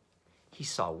people. He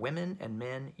saw women and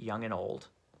men, young and old,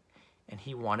 and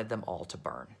he wanted them all to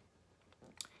burn.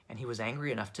 And he was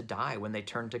angry enough to die when they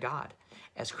turned to God.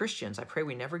 As Christians, I pray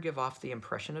we never give off the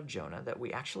impression of Jonah that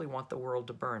we actually want the world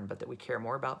to burn, but that we care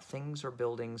more about things or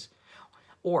buildings,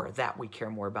 or that we care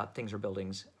more about things or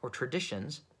buildings or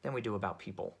traditions than we do about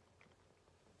people.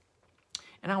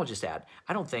 And I will just add,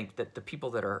 I don't think that the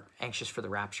people that are anxious for the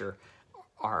rapture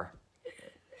are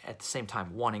at the same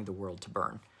time wanting the world to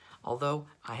burn. Although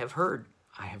I have heard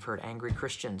angry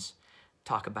Christians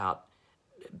talk about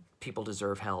people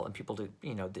deserve hell, and people do,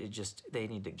 you know, they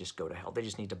need to just go to hell. They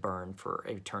just need to burn for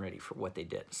eternity for what they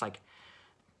did. It's like,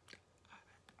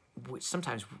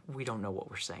 sometimes we don't know what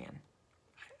we're saying.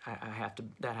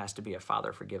 That has to be a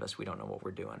Father, forgive us. We don't know what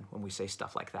we're doing when we say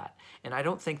stuff like that. And I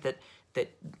don't think that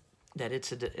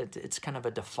it's kind of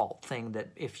a default thing that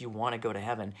if you want to go to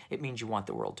heaven, it means you want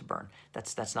the world to burn.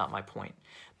 That's not my point.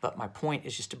 But my point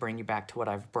is just to bring you back to what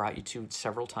I've brought you to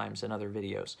several times in other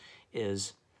videos,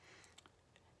 is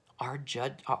our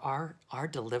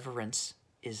deliverance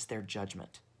is their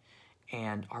judgment,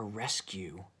 and our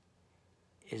rescue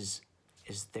is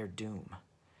their doom.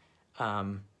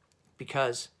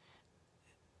 Because,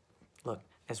 look,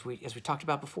 as we talked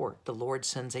about before, the Lord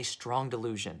sends a strong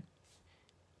delusion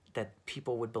that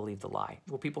people would believe the lie.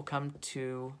 Will people come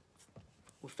to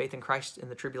faith in Christ in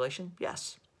the tribulation?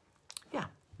 Yes. Yeah.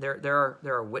 There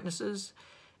are witnesses,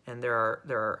 and there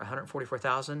are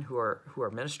 144,000 who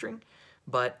are ministering,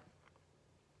 but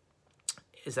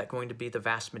is that going to be the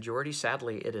vast majority?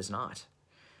 Sadly, it is not.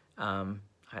 I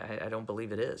don't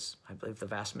believe it is. I believe the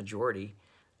vast majority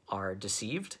are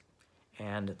deceived,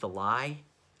 and the lie,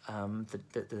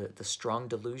 the strong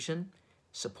delusion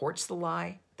supports the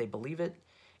lie. They believe it.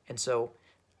 And so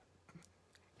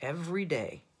every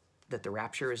day that the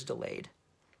rapture is delayed,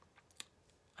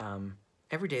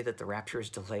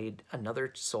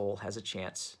 another soul has a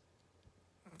chance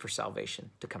for salvation,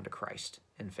 to come to Christ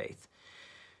in faith.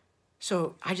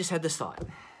 So I just had this thought.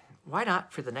 Why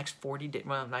not for the next 40 days,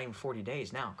 well, not even 40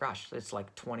 days now, gosh, it's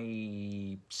like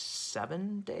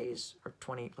 27 days or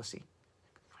 20, let's see.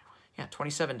 Yeah,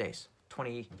 27 days,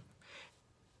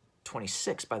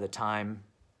 26 by the time,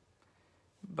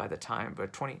 but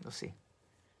 20, let's see.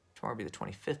 Tomorrow will be the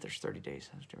 25th, there's 30 days.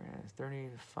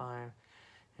 35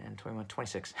 and 21,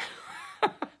 26.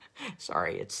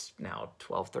 Sorry, it's now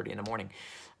 12:30 in the morning.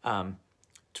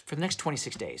 For the next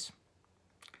 26 days,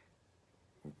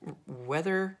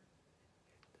 whether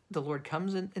the Lord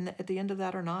comes at the end of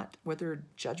that or not, whether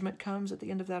judgment comes at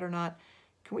the end of that or not,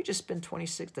 can we just spend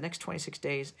the next 26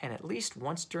 days, and at least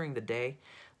once during the day,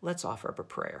 let's offer up a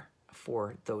prayer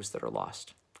for those that are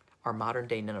lost, our modern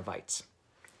day Ninevites,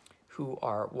 who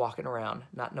are walking around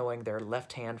not knowing their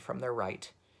left hand from their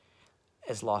right,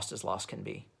 as lost can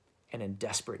be, and in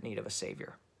desperate need of a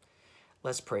Savior.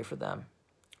 Let's pray for them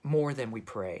more than we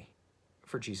pray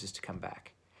for Jesus to come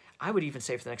back. I would even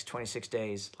say for the next 26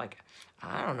 days, like,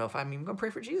 I don't know if I'm even going to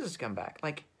pray for Jesus to come back.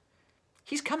 Like,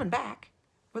 he's coming back,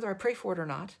 whether I pray for it or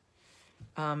not.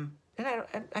 And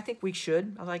I think we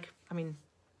should. I mean,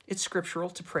 it's scriptural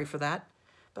to pray for that.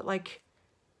 But, like,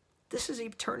 this is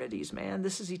eternities, man.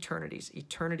 This is eternities.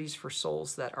 Eternities for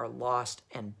souls that are lost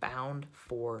and bound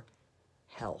for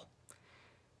hell.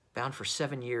 Bound for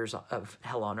 7 years of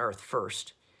hell on earth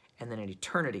first, and then an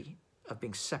eternity of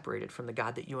being separated from the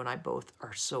God that you and I both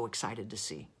are so excited to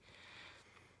see.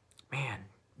 Man,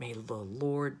 may the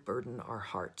Lord burden our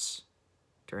hearts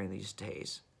during these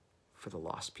days for the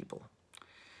lost people.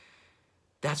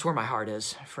 That's where my heart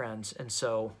is, friends. And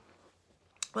so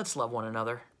let's love one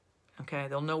another, okay?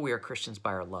 They'll know we are Christians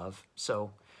by our love.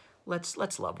 So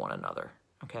let's love one another,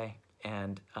 okay?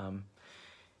 And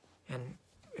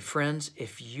friends,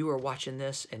 if you are watching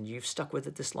this and you've stuck with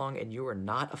it this long and you are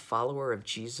not a follower of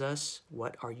Jesus,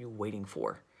 what are you waiting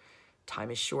for? Time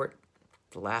is short.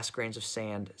 The last grains of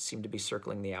sand seem to be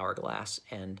circling the hourglass.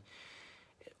 And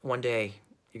one day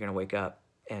you're going to wake up,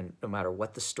 and no matter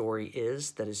what the story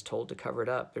is that is told to cover it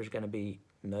up, there's going to be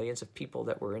millions of people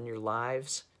that were in your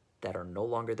lives that are no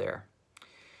longer there.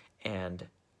 And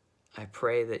I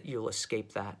pray that you'll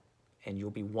escape that, and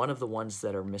you'll be one of the ones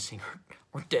that are missing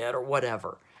or dead or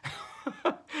whatever,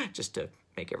 just to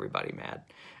make everybody mad.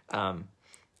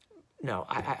 No,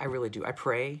 I really do. I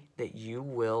pray that you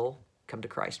will come to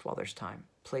Christ while there's time.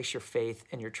 Place your faith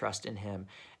and your trust in him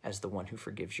as the one who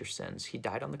forgives your sins. He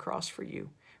died on the cross for you.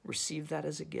 Receive that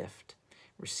as a gift.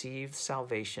 Receive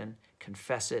salvation,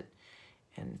 confess it,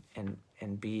 and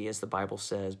be, as the Bible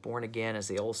says, born again, as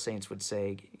the old saints would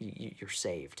say. You're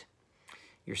saved.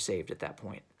 You're saved at that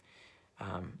point.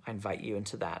 I invite you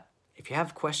into that. If you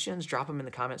have questions, drop them in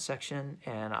the comment section,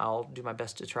 and I'll do my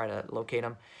best to try to locate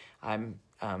them. I'm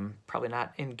probably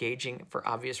not engaging, for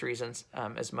obvious reasons,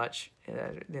 as much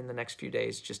in the next few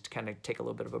days, just to kind of take a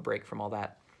little bit of a break from all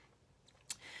that.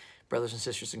 Brothers and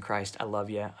sisters in Christ, I love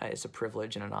you. It's a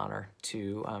privilege and an honor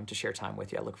to share time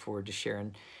with you. I look forward to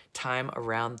sharing time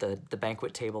around the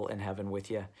banquet table in heaven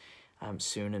with you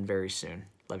soon and very soon.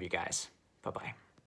 Love you guys. Bye-bye.